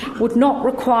devolution would not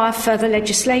require further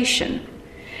legislation.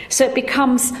 So it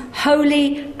becomes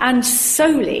wholly and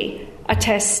solely a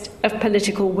test of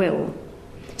political will.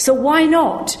 So why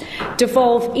not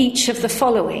devolve each of the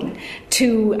following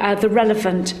to the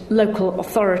relevant local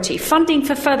authority? Funding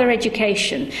for further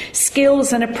education,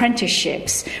 skills and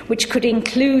apprenticeships, which could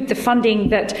include the funding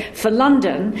that for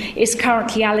London is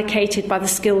currently allocated by the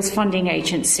Skills Funding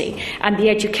Agency and the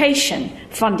Education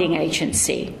Funding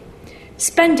Agency.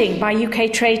 Spending by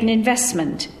UK Trade and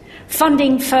Investment.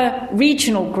 Funding for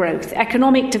regional growth,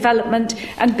 economic development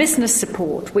and business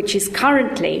support, which is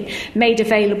currently made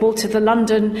available to the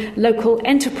London Local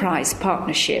Enterprise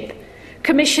Partnership.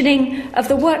 Commissioning of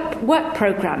the work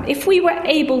programme. If we were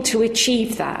able to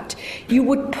achieve that, you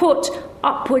would put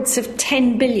upwards of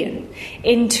 10 billion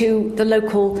into the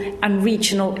local and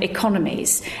regional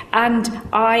economies. And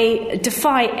I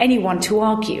defy anyone to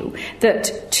argue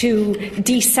that to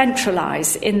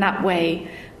decentralise in that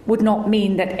way would not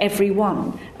mean that every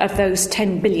one of those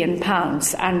 £10 billion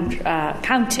and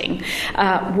counting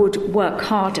would work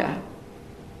harder.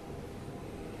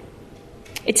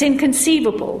 It's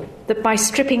inconceivable that by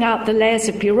stripping out the layers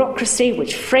of bureaucracy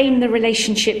which frame the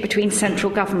relationship between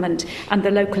central government and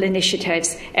the local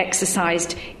initiatives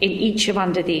exercised in each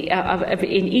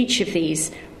of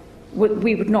these,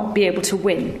 we would not be able to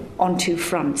win on two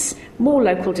fronts. More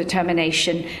local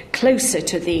determination, closer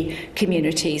to the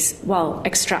communities, while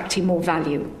extracting more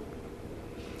value.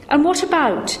 And what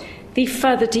about the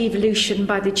further devolution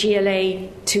by the GLA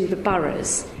to the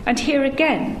boroughs? And here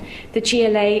again, the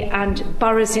GLA and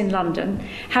boroughs in London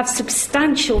have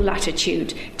substantial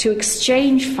latitude to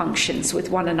exchange functions with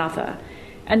one another.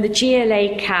 And the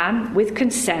GLA can, with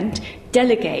consent,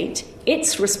 delegate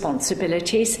its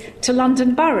responsibilities to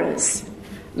London boroughs.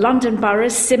 London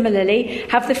boroughs similarly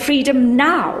have the freedom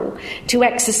now to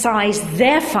exercise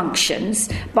their functions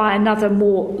by another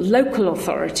more local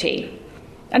authority.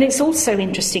 And it's also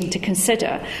interesting to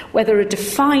consider whether a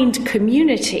defined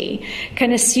community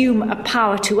can assume a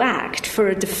power to act for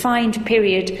a defined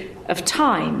period of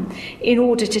time in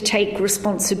order to take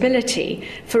responsibility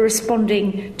for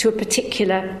responding to a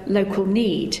particular local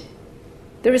need.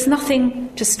 There is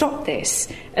nothing to stop this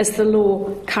as the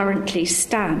law currently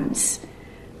stands.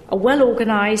 A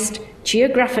well-organised,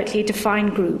 geographically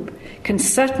defined group can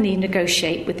certainly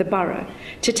negotiate with the borough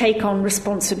to take on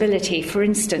responsibility, for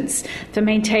instance, for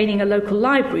maintaining a local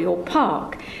library or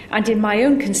park, and in my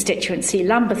own constituency,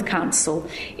 Lambeth Council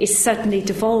is certainly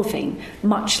devolving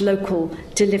much local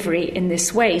delivery in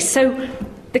this way. So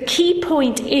the key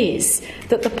point is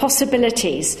that the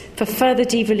possibilities for further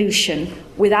devolution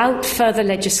without further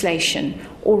legislation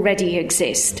already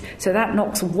exist. So that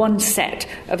knocks one set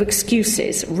of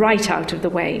excuses right out of the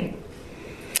way.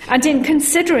 And in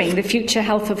considering the future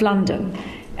health of London,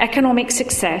 economic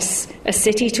success, a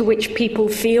city to which people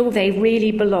feel they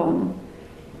really belong,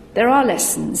 there are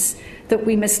lessons that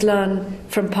we must learn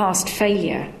from past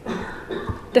failure.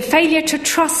 The failure to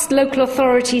trust local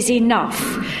authorities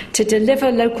enough to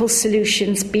deliver local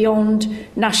solutions beyond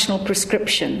national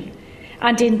prescription,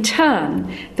 and in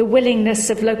turn, the willingness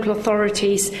of local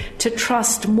authorities to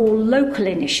trust more local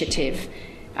initiative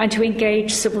and to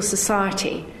engage civil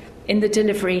society in the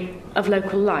delivery of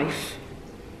local life.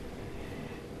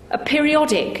 A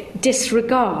periodic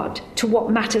disregard to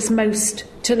what matters most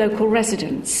to local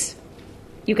residents.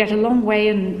 You get a long way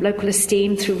in local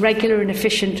esteem through regular and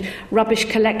efficient rubbish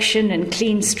collection and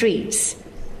clean streets.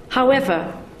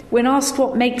 However, when asked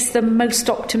what makes them most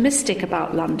optimistic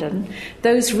about London,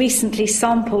 those recently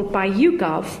sampled by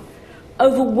YouGov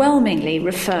overwhelmingly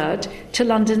referred to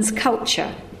London's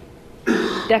culture.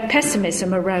 Their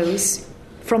pessimism arose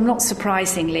from, not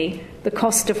surprisingly, the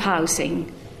cost of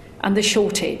housing and the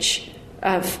shortage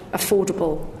of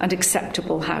affordable and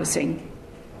acceptable housing.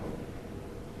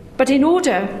 But in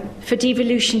order for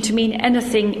devolution to mean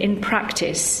anything in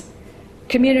practice,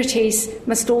 communities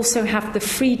must also have the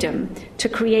freedom to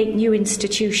create new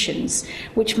institutions,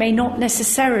 which may not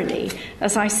necessarily,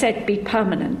 as I said, be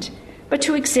permanent, but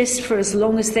to exist for as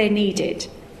long as they're needed.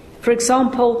 For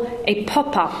example, a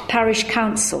pop-up parish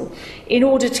council in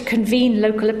order to convene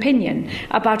local opinion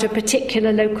about a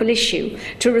particular local issue,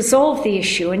 to resolve the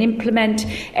issue and implement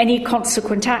any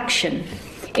consequent action.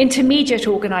 Intermediate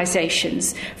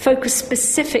organisations focus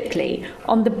specifically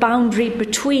on the boundary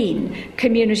between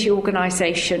community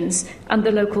organisations and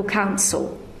the local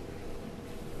council.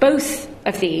 Both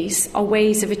of these are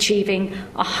ways of achieving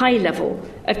a high level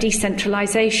of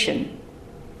decentralisation.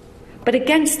 But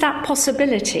against that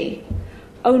possibility,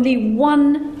 only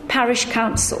one parish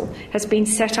council has been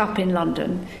set up in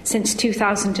London since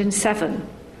 2007,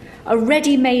 a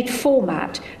ready-made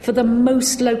format for the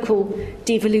most local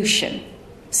devolution.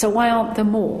 So why aren't there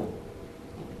more?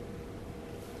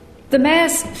 The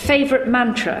Mayor's favourite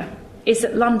mantra is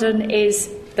that London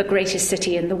is the greatest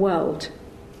city in the world.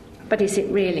 But is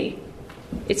it really?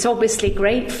 It's obviously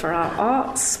great for our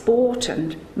arts, sport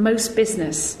and most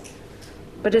business.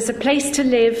 But as a place to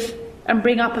live and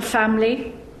bring up a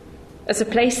family, as a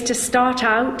place to start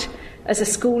out as a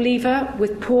school leaver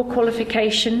with poor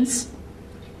qualifications,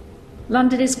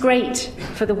 London is great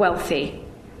for the wealthy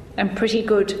and pretty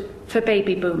good for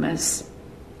baby boomers.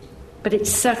 But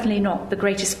it's certainly not the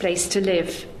greatest place to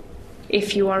live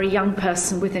if you are a young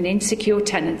person with an insecure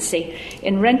tenancy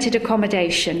in rented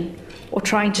accommodation or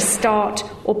trying to start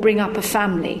or bring up a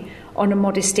family on a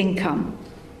modest income.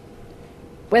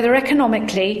 Whether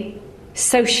economically,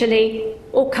 socially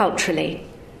or culturally,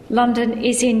 London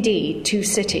is indeed two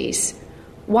cities,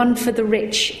 one for the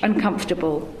rich and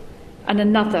comfortable and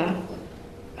another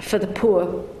for the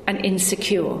poor and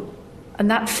insecure. And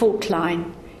that fault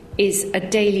line is a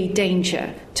daily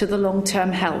danger to the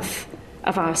long-term health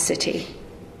of our city.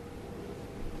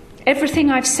 Everything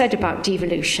I've said about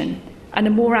devolution and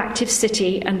a more active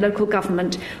city and local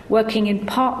government working in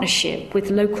partnership with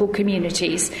local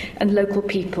communities and local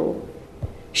people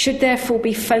should therefore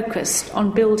be focused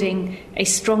on building a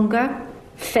stronger,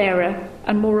 fairer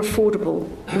and more affordable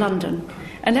London.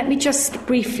 And let me just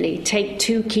briefly take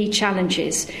two key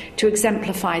challenges to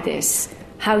exemplify this: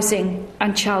 housing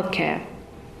and childcare.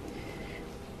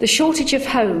 The shortage of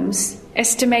homes,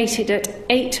 estimated at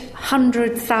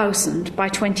 800,000 by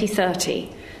 2030,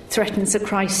 threatens a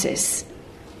crisis.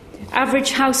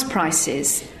 Average house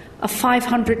prices are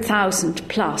 500,000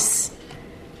 plus,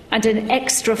 and an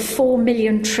extra 4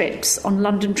 million trips on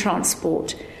London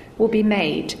transport will be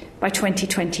made by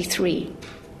 2023.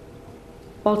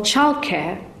 While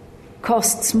childcare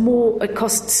costs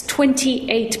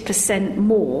 28%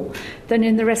 more than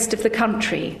in the rest of the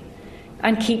country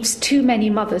and keeps too many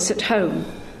mothers at home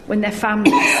when their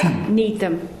families need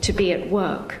them to be at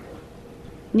work.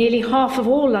 Nearly half of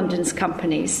all London's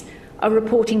companies are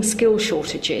reporting skill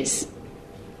shortages.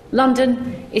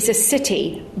 London is a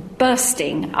city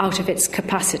bursting out of its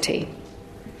capacity.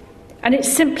 And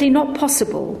it's simply not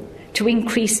possible to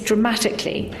increase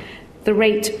dramatically the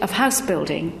rate of house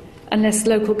building unless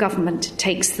local government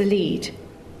takes the lead.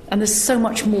 And there's so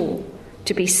much more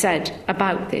to be said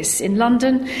about this. In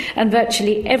London and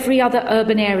virtually every other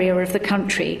urban area of the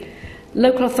country,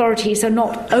 local authorities are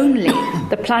not only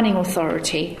the planning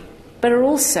authority, but are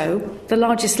also the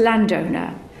largest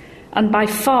landowner and by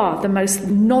far the most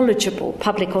knowledgeable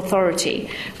public authority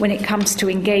when it comes to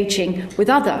engaging with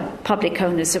other public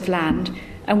owners of land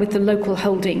and with the local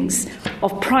holdings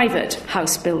of private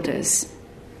house builders.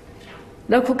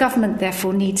 Local government,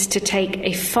 therefore, needs to take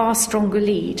a far stronger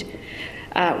lead,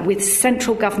 with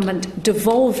central government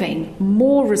devolving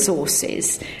more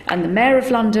resources and the Mayor of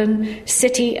London,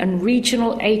 city and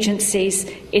regional agencies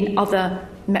in other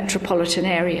metropolitan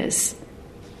areas,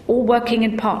 all working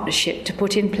in partnership to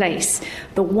put in place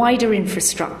the wider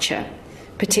infrastructure,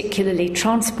 particularly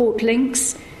transport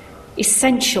links,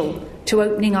 essential to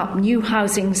opening up new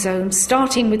housing zones,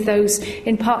 starting with those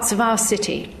in parts of our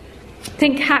city.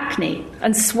 Think Hackney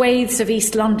and swathes of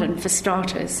East London, for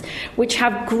starters, which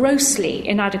have grossly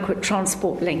inadequate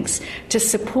transport links to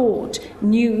support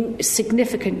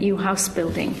significant new house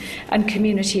building and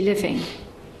community living.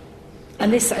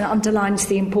 And this underlines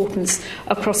the importance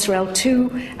of Crossrail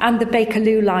 2 and the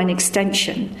Bakerloo line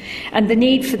extension, and the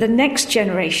need for the next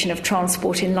generation of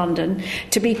transport in London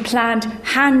to be planned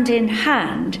hand in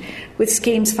hand with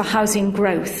schemes for housing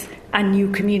growth and new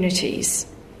communities.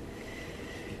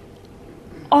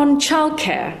 On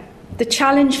childcare, the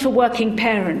challenge for working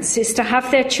parents is to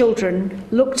have their children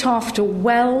looked after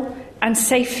well and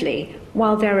safely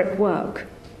while they're at work.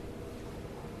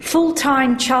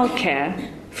 Full-time childcare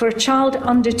for a child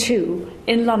under 2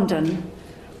 in London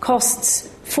costs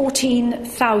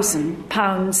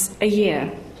 £14,000 a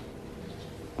year.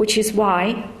 which is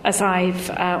why, as I've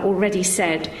already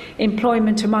said,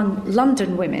 employment among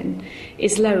London women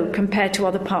is low compared to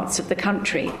other parts of the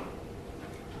country.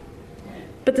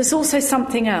 But there's also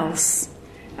something else,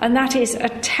 and that is a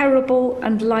terrible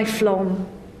and lifelong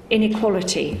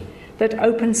inequality that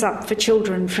opens up for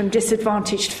children from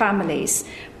disadvantaged families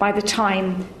by the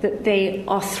time that they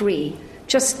are 3.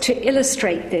 Just to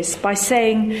illustrate this by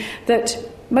saying that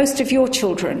most of your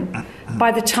children,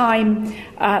 by the time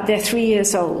they're 3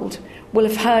 years old, will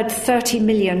have heard 30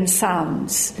 million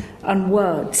sounds and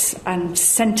words and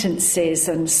sentences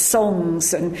and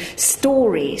songs and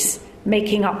stories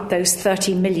making up those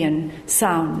 30 million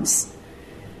sounds.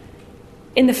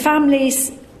 In the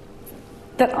families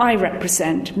that I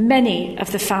represent, many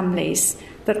of the families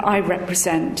that I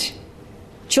represent,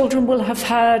 children will have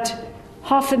heard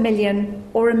 500,000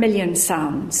 or 1 million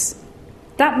sounds.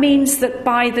 That means that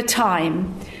by the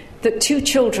time that 2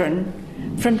 children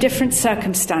from different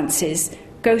circumstances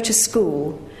go to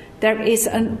school, there is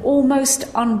an almost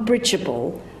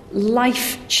unbridgeable,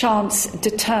 life chance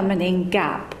determining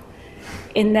gap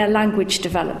in their language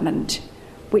development,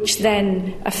 which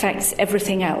then affects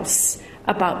everything else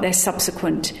about their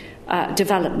subsequent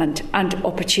development and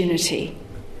opportunity.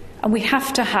 And we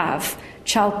have to have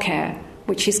childcare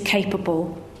which is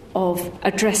capable of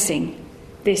addressing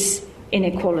this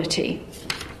inequality.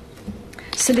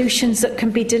 Solutions that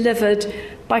can be delivered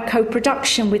by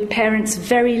co-production with parents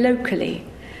very locally.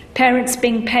 Parents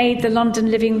being paid the London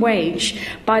living wage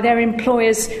by their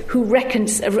employers who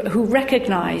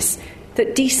recognise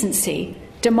that decency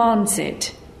demands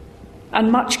it.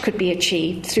 And much could be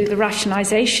achieved through the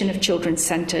rationalisation of children's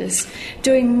centres,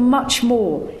 doing much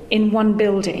more in one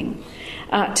building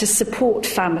to support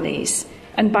families,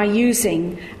 and by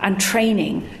using and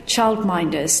training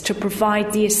childminders to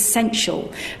provide the essential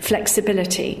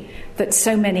flexibility that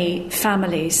so many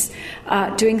families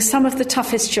doing some of the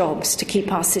toughest jobs to keep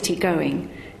our city going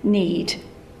need.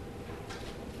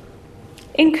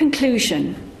 In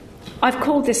conclusion, I've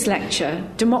called this lecture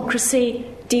Democracy,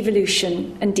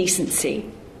 Devolution and Decency.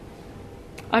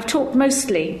 I've talked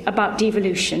mostly about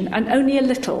devolution and only a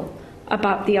little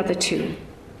about the other two,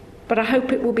 but I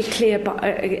hope it will be clear.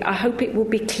 I hope it will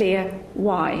be clear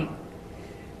why.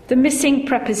 The missing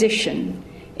preposition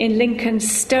in Lincoln's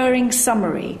stirring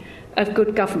summary of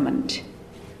good government,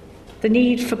 the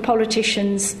need for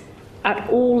politicians at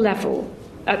all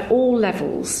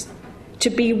levels, to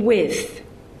be with.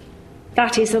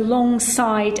 That is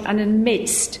alongside and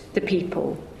amidst the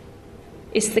people,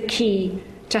 is the key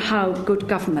to how good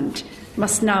government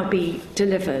must now be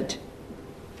delivered.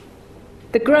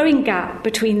 The growing gap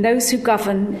between those who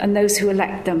govern and those who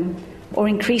elect them, or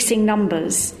increasing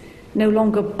numbers no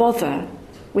longer bother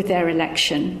with their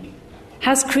election,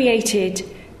 has created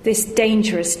this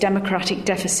dangerous democratic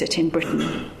deficit in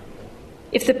Britain.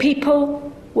 If the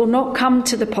people will not come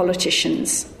to the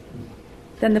politicians,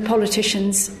 then the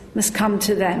politicians must come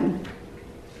to them.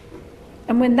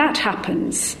 And when that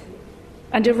happens,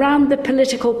 and around the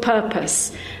political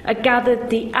purpose are gathered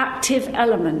the active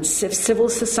elements of civil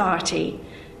society,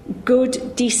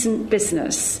 good, decent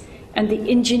business, and the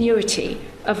ingenuity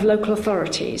of local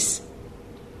authorities,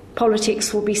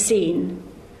 politics will be seen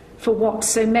for what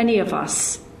so many of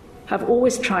us have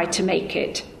always tried to make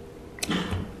it: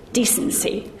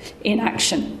 decency in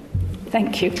action.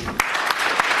 Thank you.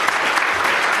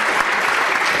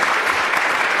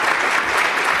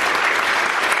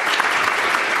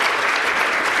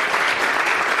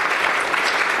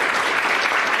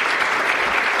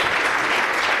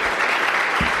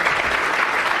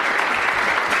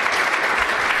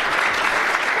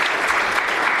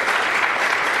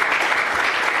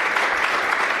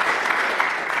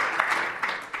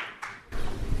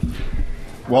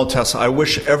 Well, Tessa, I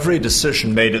wish every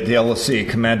decision made at the LSE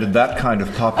commanded that kind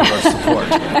of popular support.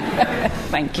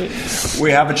 Thank you.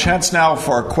 We have a chance now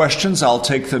for questions. I'll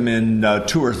take them in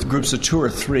groups of 2 or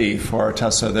 3 for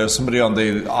Tessa. There's somebody on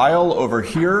the aisle over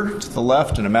here to the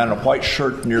left and a man in a white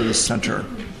shirt near the center.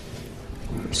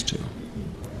 There's 2.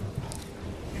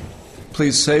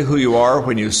 Please say who you are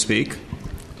when you speak.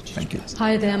 Thank you.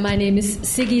 Hi there, my name is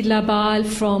Siggy Labal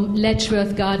from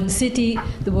Letchworth Garden City,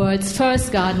 the world's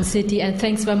first garden city, and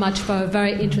thanks very much for a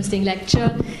very interesting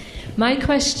lecture. My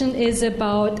question is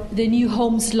about the new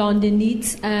homes London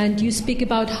needs, and you speak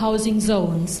about housing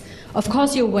zones. Of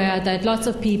course you're aware that lots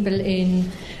of people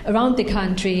around the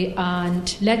country,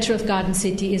 and Letchworth Garden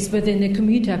City is within the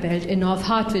commuter belt in North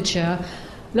Hertfordshire.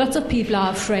 Lots of people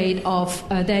are afraid of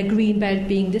their green belt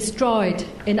being destroyed.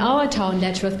 In our town,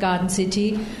 Letchworth Garden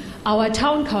City, our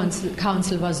town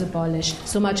council was abolished.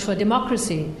 So much for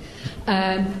democracy.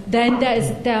 Then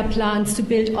there are plans to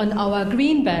build on our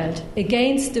green belt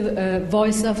against the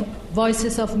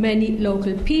voices of many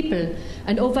local people.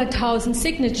 And over 1,000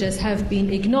 signatures have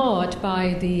been ignored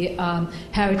by the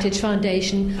Heritage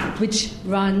Foundation, which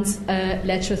runs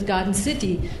Letchworth Garden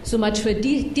City. So much for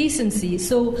decency.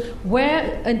 So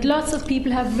and lots of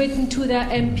people have written to their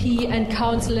MP and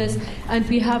councillors, and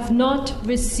we have not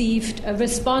received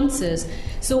responses.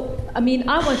 So, I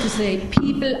want to say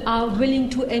people are willing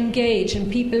to engage,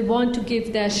 and people want to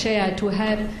give their share to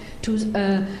help to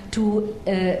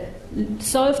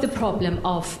solve the problem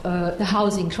of the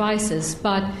housing crisis.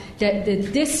 But the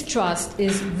distrust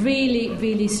is really,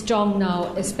 really strong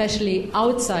now, especially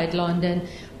outside London,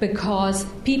 because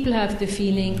people have the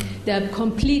feeling they're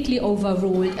completely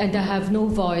overruled and they have no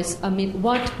voice.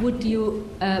 What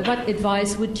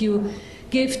advice would you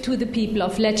give to the people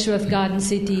of Letchworth Garden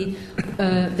City,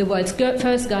 the world's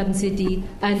first garden city,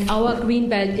 and our green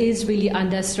belt is really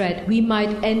under threat? We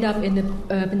might end up in an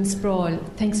urban sprawl.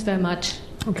 Thanks very much.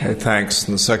 Okay, thanks.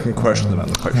 And the second question about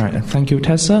the question. All right, thank you,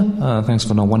 Tessa. Thanks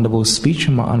for the wonderful speech.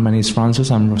 My name is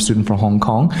Francis. I'm a student from Hong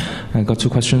Kong. I got two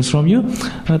questions from you.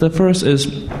 The first is,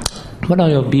 what are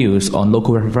your views on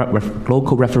local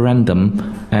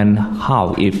referendum, and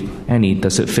how, if any,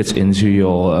 does it fit into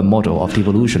your model of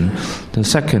devolution? The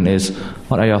second is,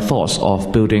 what are your thoughts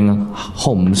of building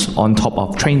homes on top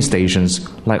of train stations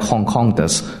like Hong Kong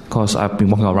does? Because I've been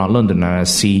walking around London and I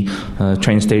see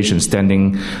train stations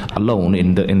standing alone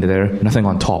in there, nothing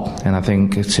on top. And I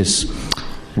think it is,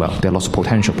 there are lots of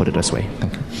potential, put it this way.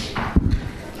 Thank you.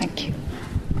 Thank you.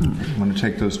 Want to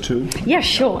take those two? Yeah,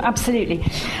 sure, absolutely.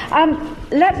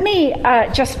 Let me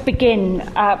just begin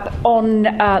on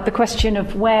the question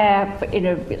of where,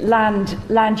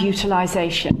 land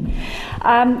utilisation.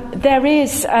 There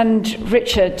is, and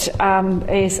Richard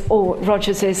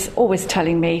Rogers is always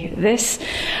telling me this,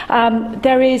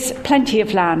 there is plenty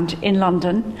of land in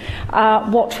London.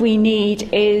 What we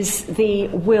need is the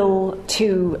will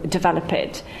to develop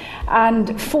it. And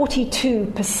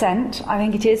 42%, I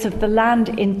think it is, of the land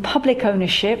in public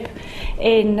ownership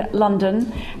in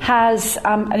London has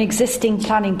an existing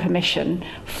planning permission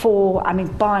for,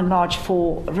 by and large,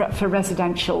 for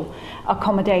residential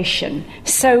accommodation.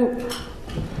 So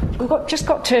we've just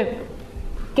got to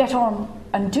get on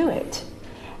and do it.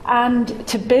 And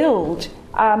to build,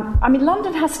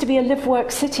 London has to be a live-work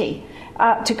city.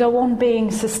 To go on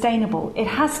being sustainable. It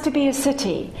has to be a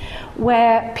city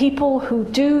where people who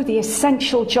do the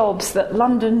essential jobs that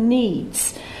London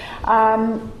needs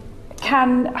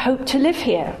can hope to live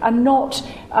here and not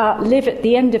live at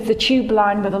the end of the tube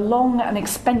line with a long and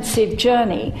expensive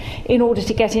journey in order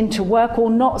to get into work,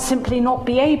 or simply not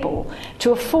be able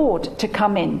to afford to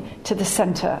come in to the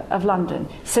centre of London.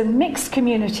 So mixed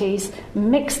communities,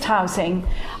 mixed housing,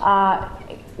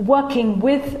 working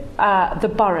with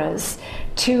the boroughs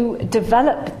to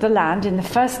develop the land in the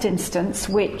first instance,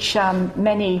 which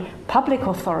many public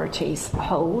authorities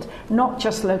hold, not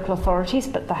just local authorities,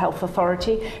 but the Health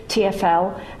Authority,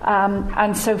 TfL,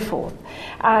 and so forth.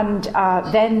 And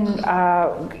then,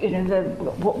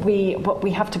 what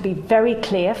we have to be very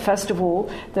clear, first of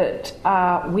all, that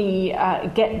we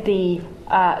get the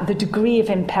degree of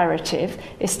imperative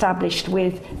established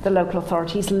with the local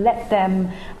authorities. Let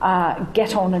them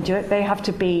get on and do it. They have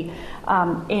to be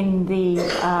in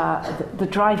the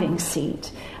driving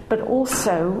seat. But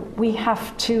also, we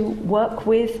have to work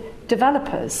with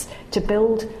developers to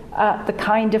build the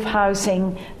kind of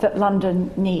housing that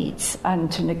London needs,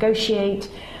 and to negotiate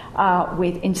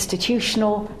with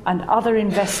institutional and other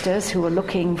investors who are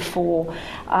looking for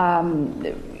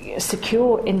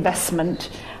secure investment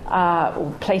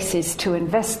or places to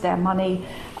invest their money,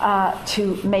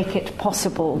 to make it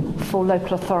possible for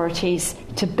local authorities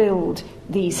to build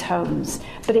these homes.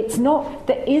 But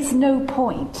there is no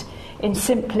point in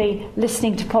simply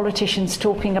listening to politicians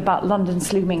talking about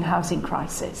London's looming housing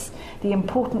crisis. The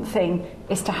important thing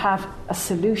is to have a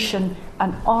solution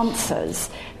and answers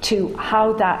to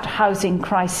how that housing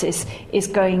crisis is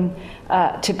going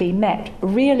to be met.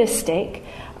 Realistic,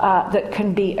 that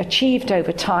can be achieved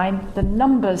over time, the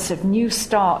numbers of new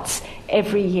starts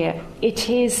every year. It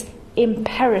is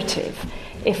imperative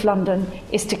if London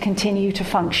is to continue to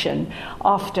function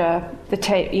after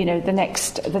the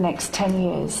next 10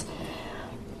 years.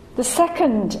 The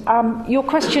second, your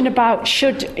question about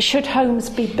should homes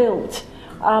be built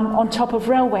on top of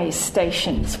railway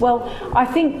stations. Well,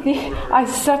 I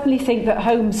certainly think that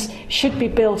homes should be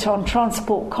built on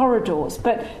transport corridors,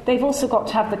 but they've also got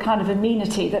to have the kind of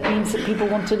amenity that means that people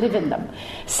want to live in them.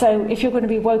 So if you're going to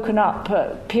be woken up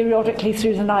periodically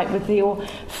through the night with your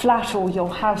flat or your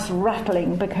house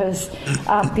rattling because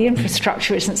the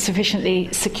infrastructure isn't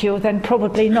sufficiently secure, then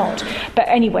probably not. But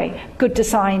anyway, good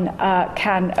design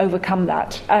can overcome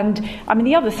that. And I mean,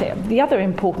 the other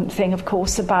important thing, of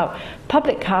course, about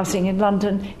public housing in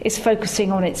London is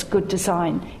focusing on its good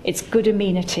design, its good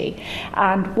amenity.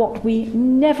 And what we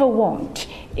never want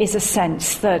is a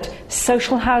sense that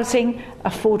social housing,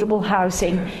 affordable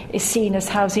housing, is seen as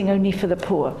housing only for the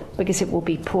poor, because it will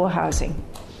be poor housing.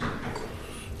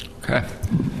 Okay.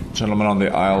 Gentleman on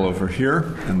the aisle over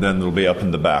here, and then they'll be up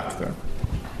in the back there.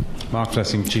 Mark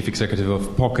Flessing, Chief Executive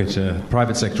of Pocket, a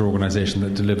private sector organisation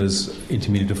that delivers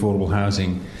intermediate affordable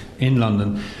housing in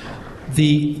London.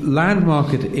 The land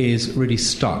market is really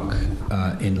stuck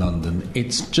in London.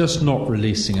 It's just not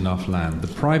releasing enough land. The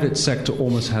private sector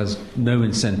almost has no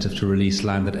incentive to release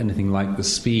land at anything like the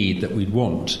speed that we'd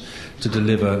want to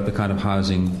deliver the kind of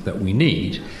housing that we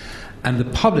need. And the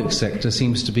public sector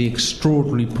seems to be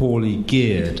extraordinarily poorly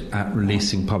geared at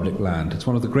releasing public land. It's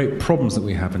one of the great problems that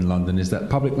we have in London, is that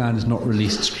public land is not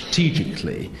released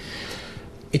strategically.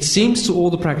 It seems to all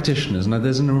the practitioners, and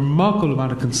there's a remarkable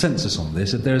amount of consensus on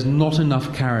this, that there is not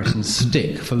enough carrot and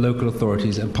stick for local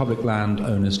authorities and public land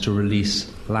owners to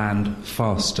release land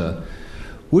faster.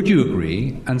 Would you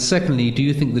agree? And secondly, do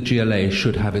you think the GLA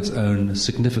should have its own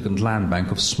significant land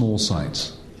bank of small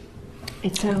sites?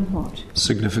 Its own what?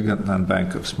 Significant land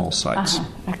bank of small sites.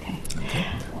 Okay.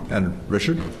 And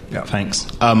Richard? Yeah. Thanks.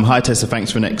 Hi, Tessa.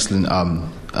 Thanks for an excellent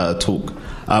talk.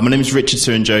 My name is Richard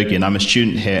Suranjogi, and I'm a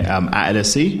student here at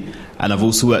LSE, and I've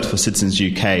also worked for Citizens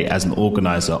UK as an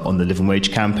organiser on the Living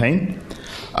Wage campaign.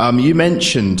 You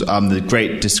mentioned the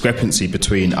great discrepancy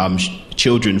between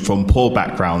children from poor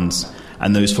backgrounds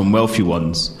and those from wealthy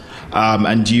ones.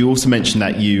 And you also mentioned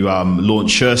that you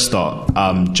launched Sure Start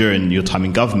during your time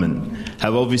in government.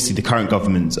 However, obviously the current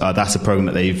government, that's a programme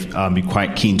that they've been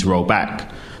quite keen to roll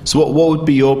back. So what would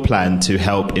be your plan to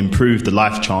help improve the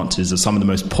life chances of some of the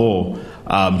most poor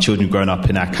children growing up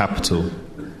in our capital?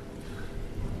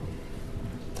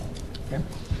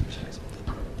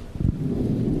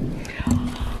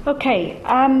 Okay.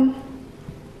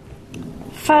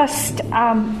 First,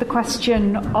 the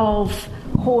question of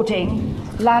hoarding,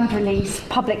 land release,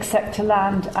 public sector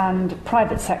land and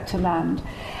private sector land.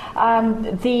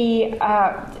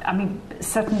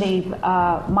 Certainly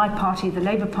my party, the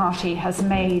Labour Party, has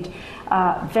made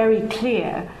very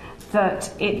clear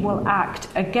that it will act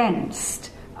against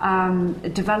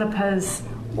developers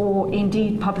or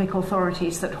indeed public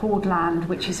authorities that hoard land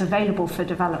which is available for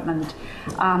development,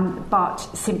 but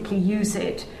simply use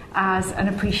it as an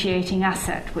appreciating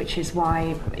asset, which is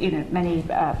why many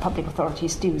public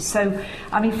authorities do. So,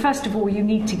 first of all, you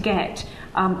need to get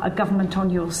a government on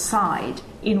your side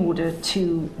in order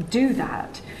to do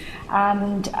that,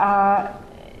 and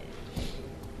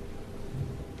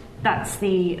that's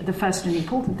the first and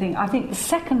important thing. I think the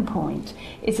second point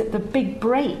is that the big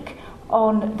break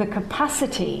on the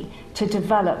capacity to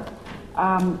develop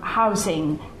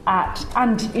housing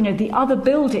and the other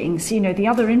buildings, the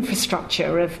other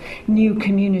infrastructure of new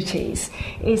communities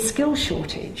is skill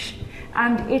shortage.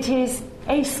 And it is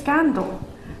a scandal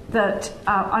that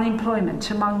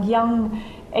unemployment among young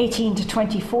 18 to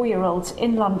 24-year-olds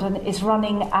in London is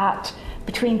running at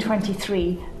between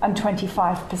 23 and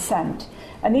 25%.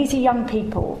 And these are young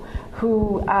people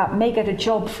who may get a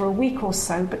job for a week or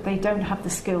so, but they don't have the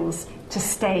skills to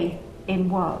stay in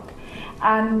work.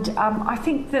 And I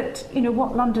think that,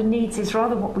 what London needs is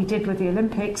rather what we did with the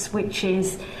Olympics, which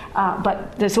is,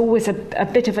 but there's always a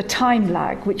bit of a time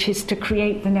lag, which is to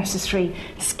create the necessary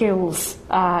skills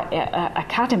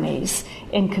academies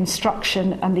in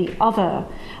construction and the other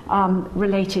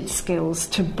related skills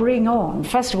to bring on,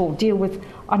 first of all, deal with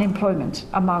unemployment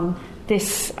among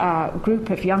this group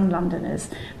of young Londoners,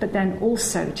 but then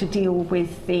also to deal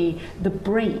with the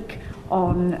break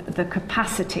on the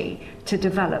capacity to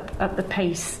develop at the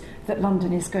pace that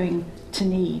London is going to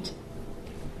need.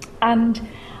 And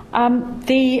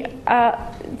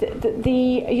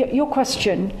your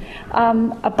question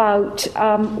about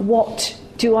what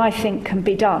do I think can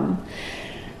be done,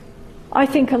 I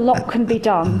think a lot can be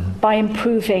done by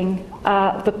improving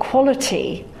the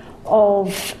quality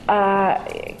of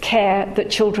care that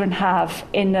children have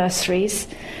in nurseries.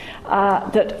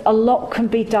 that a lot can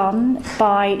be done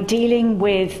by dealing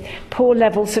with poor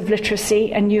levels of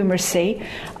literacy and numeracy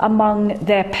among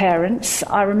their parents.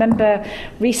 I remember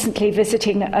recently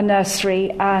visiting a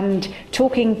nursery and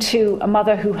talking to a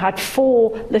mother who had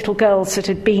 4 little girls that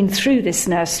had been through this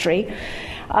nursery.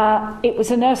 It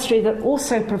was a nursery that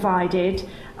also provided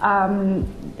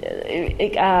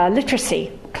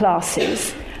literacy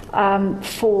classes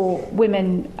for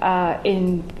women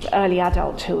in early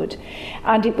adulthood.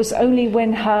 And it was only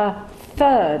when her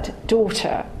 3rd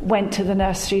daughter went to the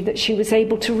nursery that she was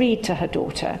able to read to her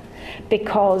daughter,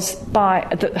 because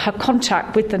her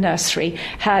contact with the nursery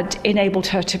had enabled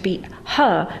her to be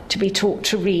taught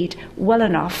to read well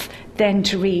enough then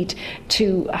to read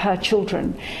to her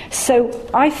children. So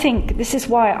I think this is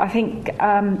why I think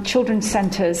children's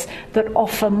centres that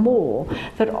offer more,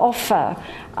 that offer,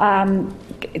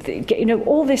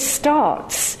 all this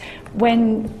starts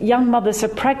when young mothers are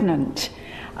pregnant.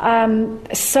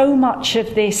 So much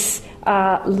of this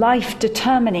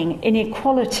life-determining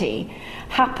inequality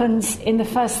happens in the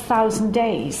first 1,000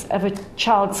 days of a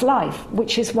child's life,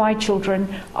 which is why children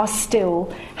are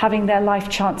still having their life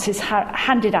chances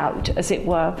handed out, as it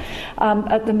were,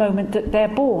 at the moment that they're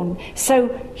born. So,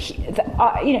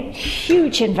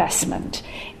 huge investment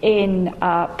in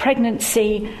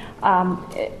pregnancy,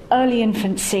 early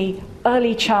infancy,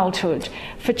 early childhood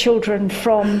for children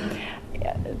from...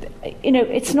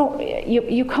 it's not.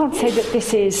 You can't say that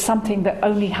this is something that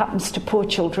only happens to poor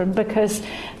children, because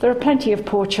there are plenty of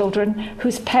poor children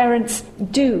whose parents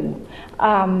do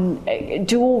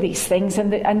all these things,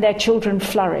 and their children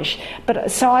flourish. But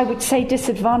so I would say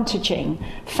disadvantaging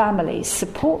families,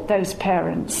 support those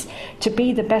parents to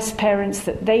be the best parents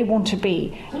that they want to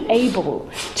be, able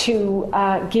to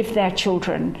give their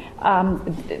children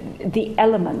the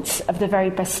elements of the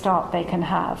very best start they can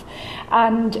have.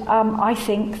 And I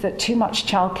think that too much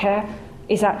childcare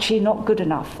is actually not good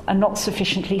enough and not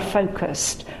sufficiently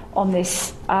focused on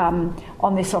this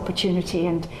opportunity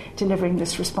and delivering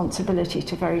this responsibility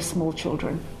to very small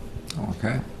children.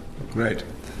 Okay, great.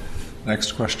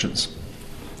 Next questions.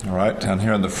 All right, down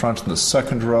here in the front in the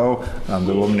 2nd row,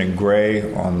 the woman in grey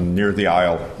near the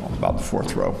aisle, on about the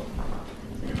 4th row.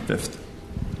 5th.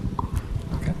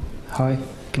 Okay. Hi,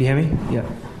 can you hear me? Yeah.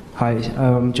 Hi,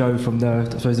 I'm Joe from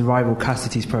the rival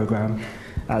Cassidy's programme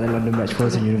at the London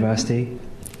Metropolitan University.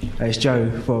 It's Joe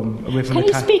we're from Can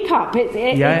you speak up?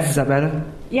 Is that better?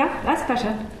 Yeah, that's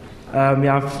better. I'm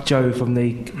Joe from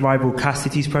the rival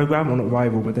Cities programme, well not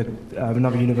rival, but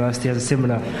another university has a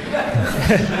similar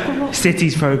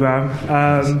Cities programme.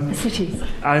 Cities.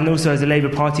 And also as a Labour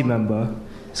Party member,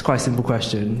 it's quite a simple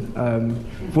question.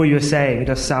 What you were saying, it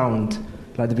does sound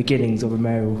like the beginnings of a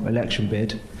mayoral election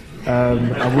bid.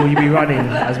 And will you be running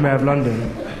as Mayor of London?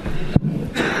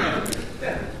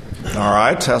 All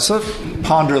right, Tessa,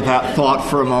 ponder that thought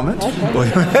for a moment.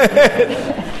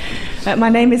 Okay. My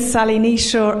name is Sally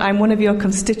Neeshaw. I'm one of your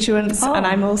constituents, and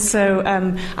I'm also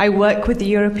I work with the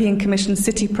European Commission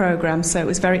City Programme, so it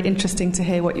was very interesting to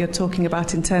hear what you're talking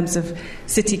about in terms of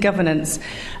city governance.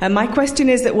 My question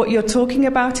is that what you're talking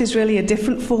about is really a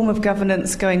different form of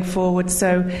governance going forward,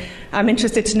 so I'm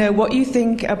interested to know what you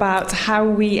think about how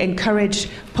we encourage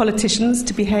politicians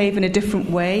to behave in a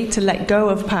different way, to let go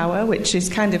of power, which is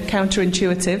kind of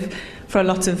counterintuitive for a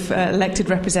lot of elected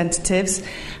representatives,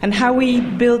 and how we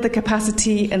build the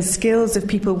capacity and skills of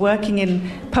people working in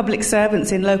public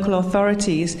servants in local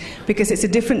authorities, because it's a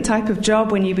different type of job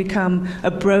when you become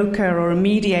a broker or a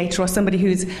mediator or somebody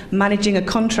who's managing a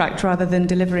contract rather than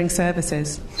delivering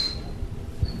services.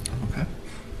 Okay.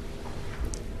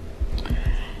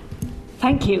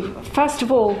 Thank you. First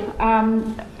of all,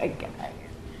 am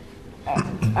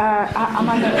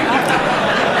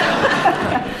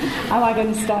I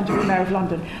going to stand to be Mayor of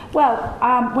London? Well,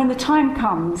 when the time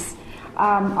comes,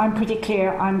 I'm pretty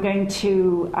clear I'm going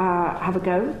to have a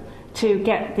go to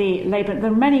get the Labour. There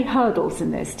are many hurdles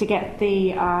in this to get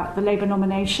the Labour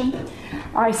nomination.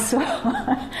 I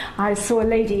saw a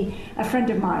lady, a friend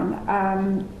of mine,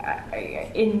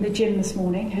 in the gym this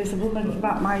morning, who's a woman of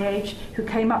about my age, who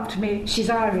came up to me. She's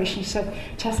Irish, and she said,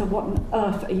 "Tessa, what on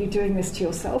earth are you doing this to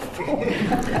yourself for?"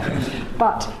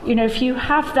 But if you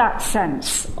have that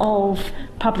sense of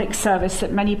public service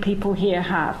that many people here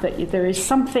have, that there is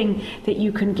something that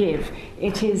you can give,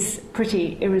 it is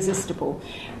pretty irresistible.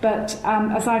 But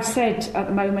as I've said at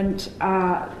the moment,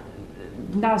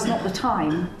 now's not the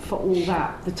time for all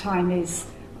that. The time is,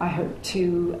 I hope,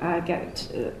 to get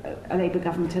a Labour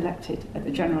government elected at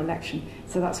the general election.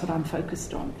 So that's what I'm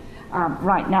focused on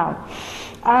right now.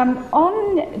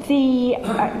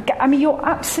 You're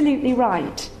absolutely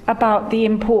right about the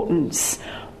importance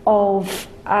of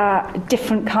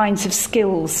different kinds of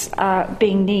skills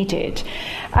being needed.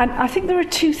 And I think there are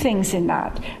two things in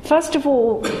that. First of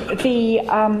all, the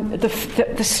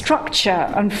structure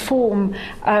and form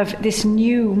of this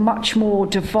new, much more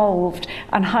devolved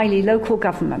and highly local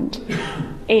government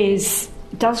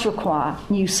does require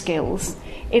new skills.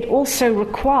 It also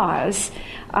requires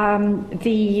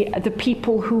the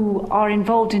people who are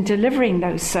involved in delivering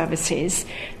those services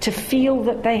to feel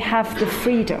that they have the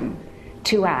freedom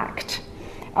to act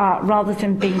rather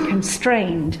than being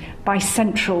constrained by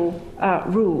central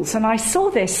rules. And I saw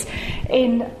this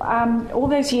in all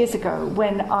those years ago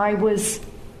when I was,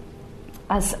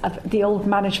 as the old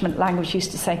management language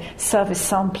used to say, service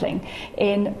sampling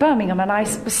in Birmingham. And I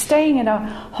was staying in a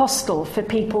hostel for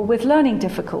people with learning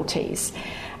difficulties.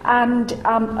 And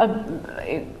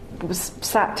was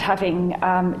sat having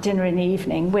dinner in the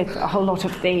evening with a whole lot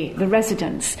of the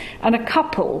residents. And a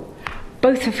couple,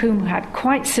 both of whom had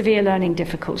quite severe learning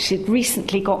difficulties, had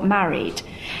recently got married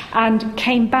and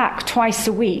came back twice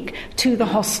a week to the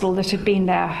hostel that had been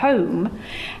their home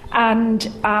and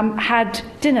had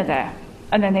dinner there.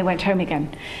 And then they went home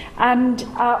again. And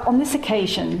on this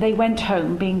occasion, they went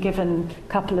home being given a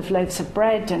couple of loaves of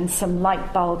bread and some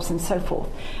light bulbs and so forth.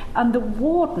 And the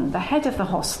warden, the head of the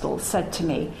hostel, said to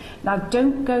me, "Now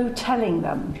don't go telling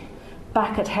them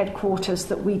back at headquarters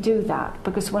that we do that,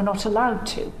 because we're not allowed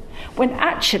to." When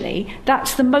actually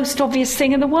that's the most obvious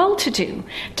thing in the world to do,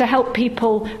 to help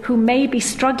people who may be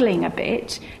struggling a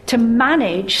bit to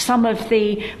manage some of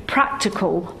the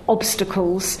practical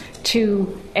obstacles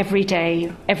to everyday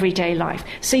life.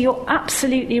 So you're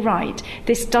absolutely right.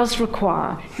 This does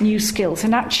require new skills.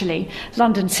 And actually,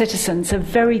 London citizens are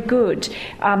very good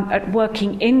at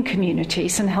working in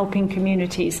communities and helping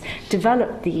communities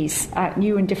develop these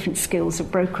new and different skills of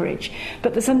brokerage.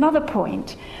 But there's another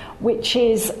point which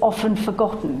is often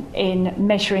forgotten in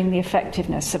measuring the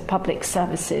effectiveness of public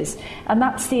services, and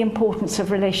that's the importance of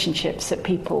relationships that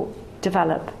people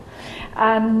develop.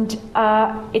 And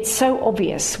it's so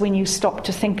obvious when you stop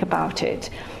to think about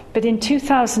it. But in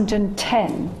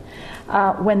 2010,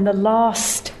 when the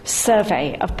last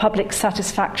survey of public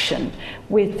satisfaction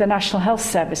with the National Health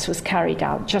Service was carried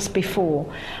out, just before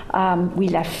we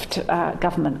left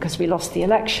government because we lost the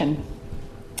election,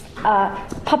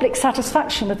 public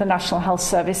satisfaction with the National Health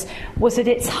Service was at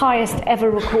its highest ever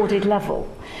recorded level.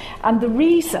 And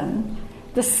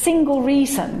the single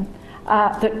reason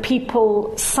that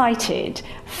people cited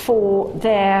for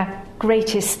their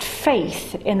greatest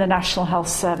faith in the National Health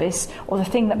Service, or the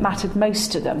thing that mattered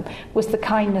most to them, was the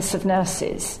kindness of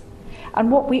nurses. And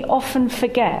what we often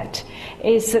forget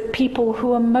is that people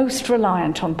who are most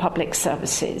reliant on public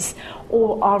services,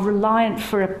 or are reliant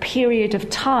for a period of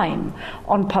time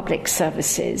on public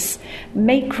services,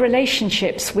 make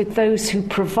relationships with those who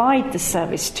provide the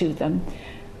service to them,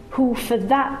 who for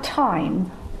that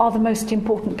time are the most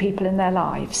important people in their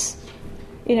lives.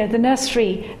 You know,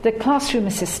 the classroom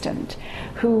assistant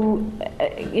who,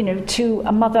 to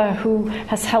a mother who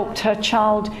has helped her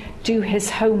child do his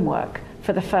homework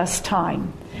for the first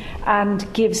time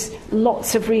and gives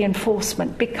lots of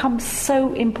reinforcement, becomes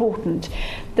so important.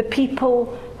 The people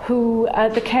who,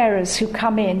 the carers who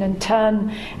come in and turn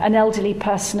an elderly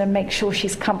person and make sure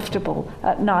she's comfortable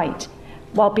at night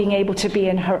while being able to be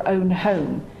in her own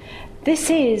home.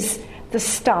 This is the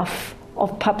stuff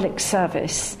of public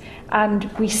service.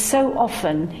 And we so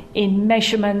often, in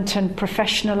measurement and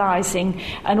professionalising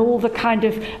and all the kind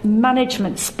of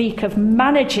management speak of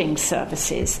managing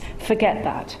services, forget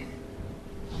that.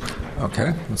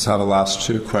 Okay, let's have the last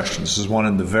two questions. This is one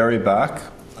in the very back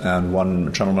and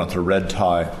one gentleman with a red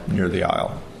tie near the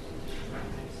aisle.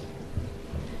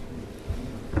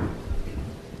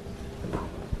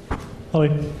 Hello,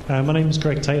 my name is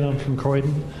Greg Taylor. I'm from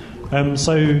Croydon.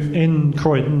 So in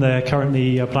Croydon, they're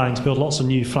currently planning to build lots of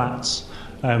new flats.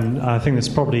 I think it's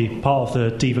probably part of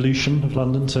the devolution of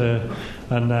London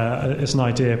and it's an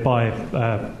idea by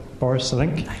Boris, I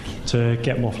think, to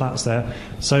get more flats there.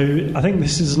 So I think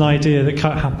this is an idea that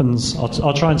happens.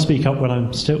 I'll try and speak up when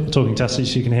I'm still talking, Tessie,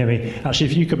 so you can hear me. Actually,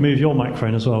 if you could move your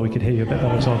microphone as well, we could hear you a bit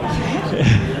better as well.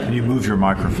 Can you move your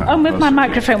microphone? Oh, move my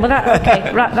microphone. Well,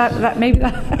 okay, right, that maybe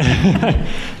that.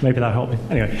 Maybe that'll help me.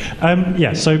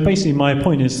 Anyway, so basically my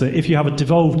point is that if you have a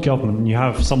devolved government and you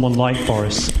have someone like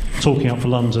Boris talking up for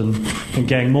London and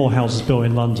getting more houses built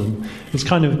in London, it's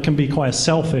kind of can be quite a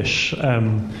selfish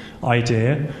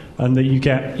idea, and that you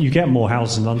get more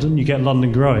houses in London, you get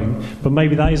London growing, but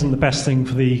maybe that isn't the best thing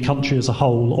for the country as a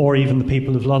whole, or even the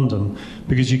people of London,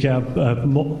 because you get a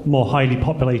more highly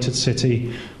populated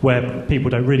city where people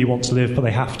don't really want to live, but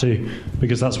they have to,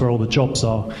 because that's where all the jobs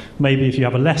are. Maybe if you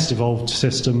have a less evolved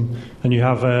system and you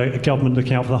have a government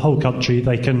looking out for the whole country,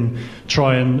 they can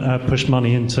try and push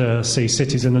money into, say,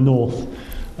 cities in the north,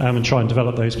 and try and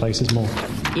develop those places more.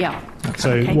 Yeah.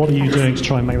 So what are you doing to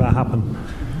try and make that happen?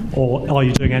 Or are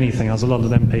you doing anything as a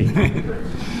London MP?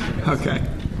 Okay,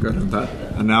 good on that.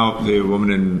 And now the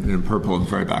woman in purple in the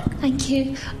very back. Thank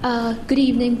you. Good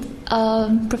evening,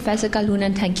 Professor Kalun,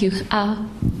 and thank you.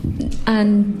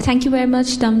 And thank you very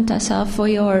much, Damtasa, for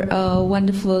your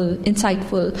wonderful,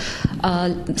 insightful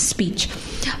speech.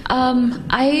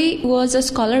 I was a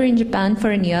scholar in Japan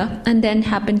for a year, and then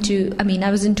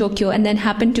I was in Tokyo, and then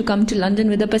happened to come to London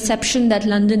with the perception that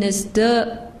London is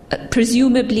the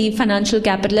presumably financial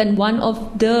capital and one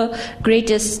of the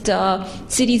greatest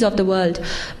cities of the world.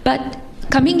 But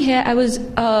coming here, I was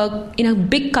in a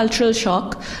big cultural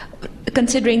shock,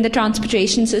 considering the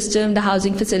transportation system, the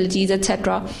housing facilities,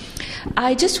 etc.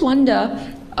 I just wonder,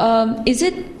 is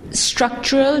it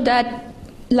structural that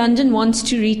London wants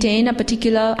to retain a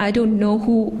particular, I don't know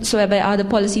whosoever are the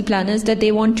policy planners, that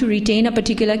they want to retain a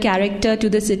particular character to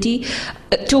the city?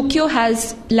 Tokyo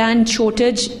has land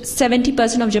shortage.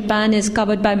 70% of Japan is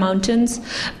covered by mountains.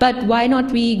 But why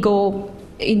not we go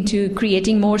into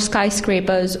creating more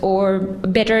skyscrapers or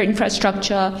better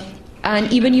infrastructure?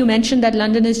 And even you mentioned that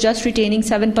London is just retaining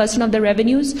 7% of the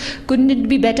revenues. Couldn't it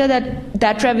be better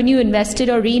that revenue invested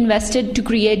or reinvested to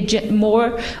create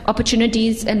more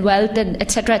opportunities and wealth and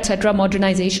et cetera,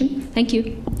 modernization? Thank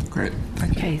you. Great.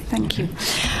 Thank you. Okay, thank you.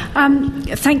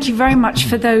 Thank you very much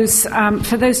for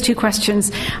those two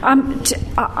questions.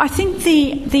 I think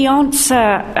the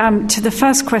answer to the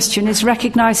first question is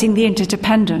recognising the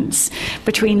interdependence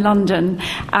between London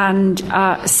and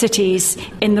cities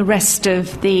in the rest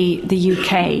of the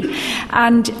UK.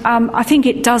 And I think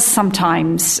it does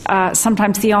sometimes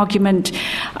the argument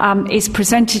is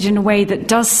presented in a way that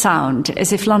does sound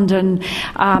as if London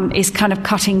is kind of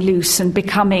cutting loose and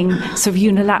becoming sort of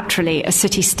unilaterally a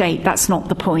city-state. That's not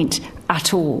the point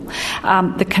at all.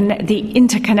 The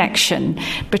interconnection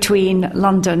between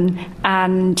London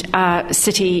and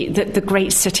the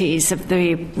great cities of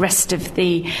the rest of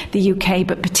the UK,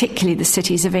 but particularly the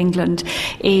cities of England,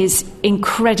 is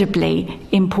incredibly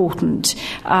important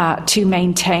to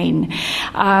maintain,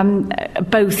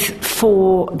 both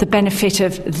for the benefit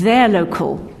of their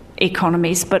local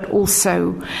economies, but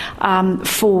also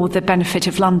for the benefit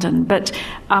of London. But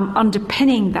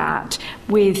underpinning that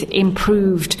with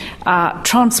improved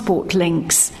transport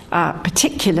links,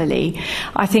 particularly,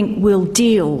 I think will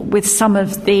deal with some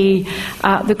of the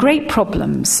great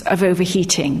problems of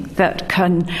overheating that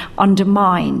can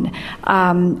undermine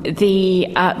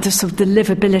the sort of the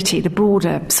livability, the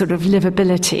broader sort of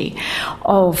livability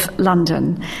of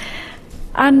London.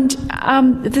 And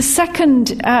the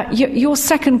second, your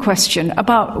second question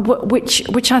about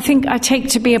which I think I take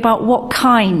to be about what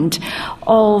kind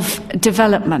of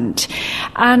development,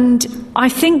 and I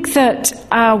think that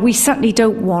we certainly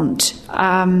don't want.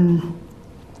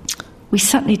 We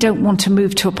certainly don't want to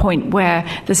move to a point where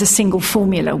there's a single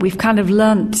formula. We've kind of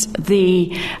learnt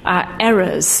the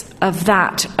errors of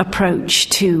that approach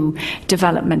to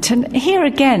development. And here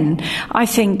again, I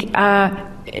think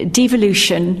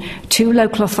devolution to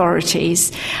local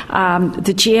authorities,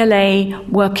 the GLA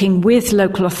working with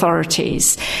local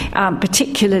authorities,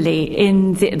 particularly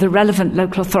in the relevant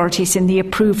local authorities in the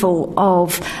approval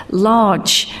of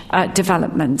large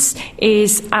developments,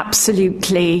 is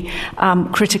absolutely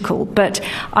critical. But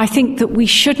I think that we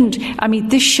shouldn't,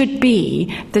 this should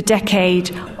be the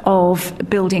decade of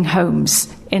building homes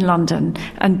in London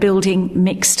and building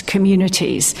mixed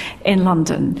communities in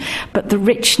London. But the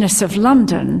richness of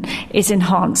London is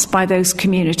enhanced by those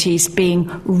communities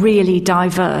being really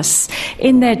diverse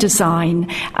in their design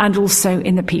and also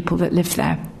in the people that live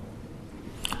there.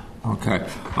 Okay.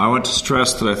 I want to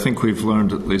stress that I think we've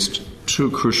learned at least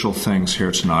two crucial things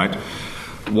here tonight.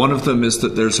 One of them is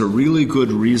that there's a really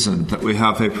good reason that we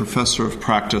have a professor of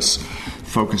practice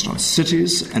focused on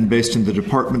cities and based in the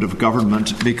Department of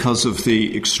Government because of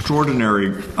the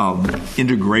extraordinary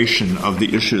integration of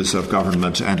the issues of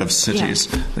government and of cities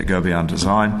that go beyond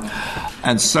design.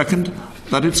 And second,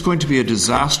 that it's going to be a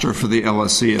disaster for the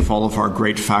LSE if all of our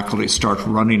great faculty start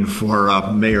running for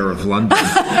mayor of London.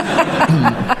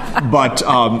 But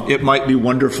it might be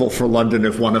wonderful for London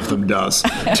if one of them does.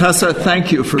 Tessa,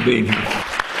 thank you for being here.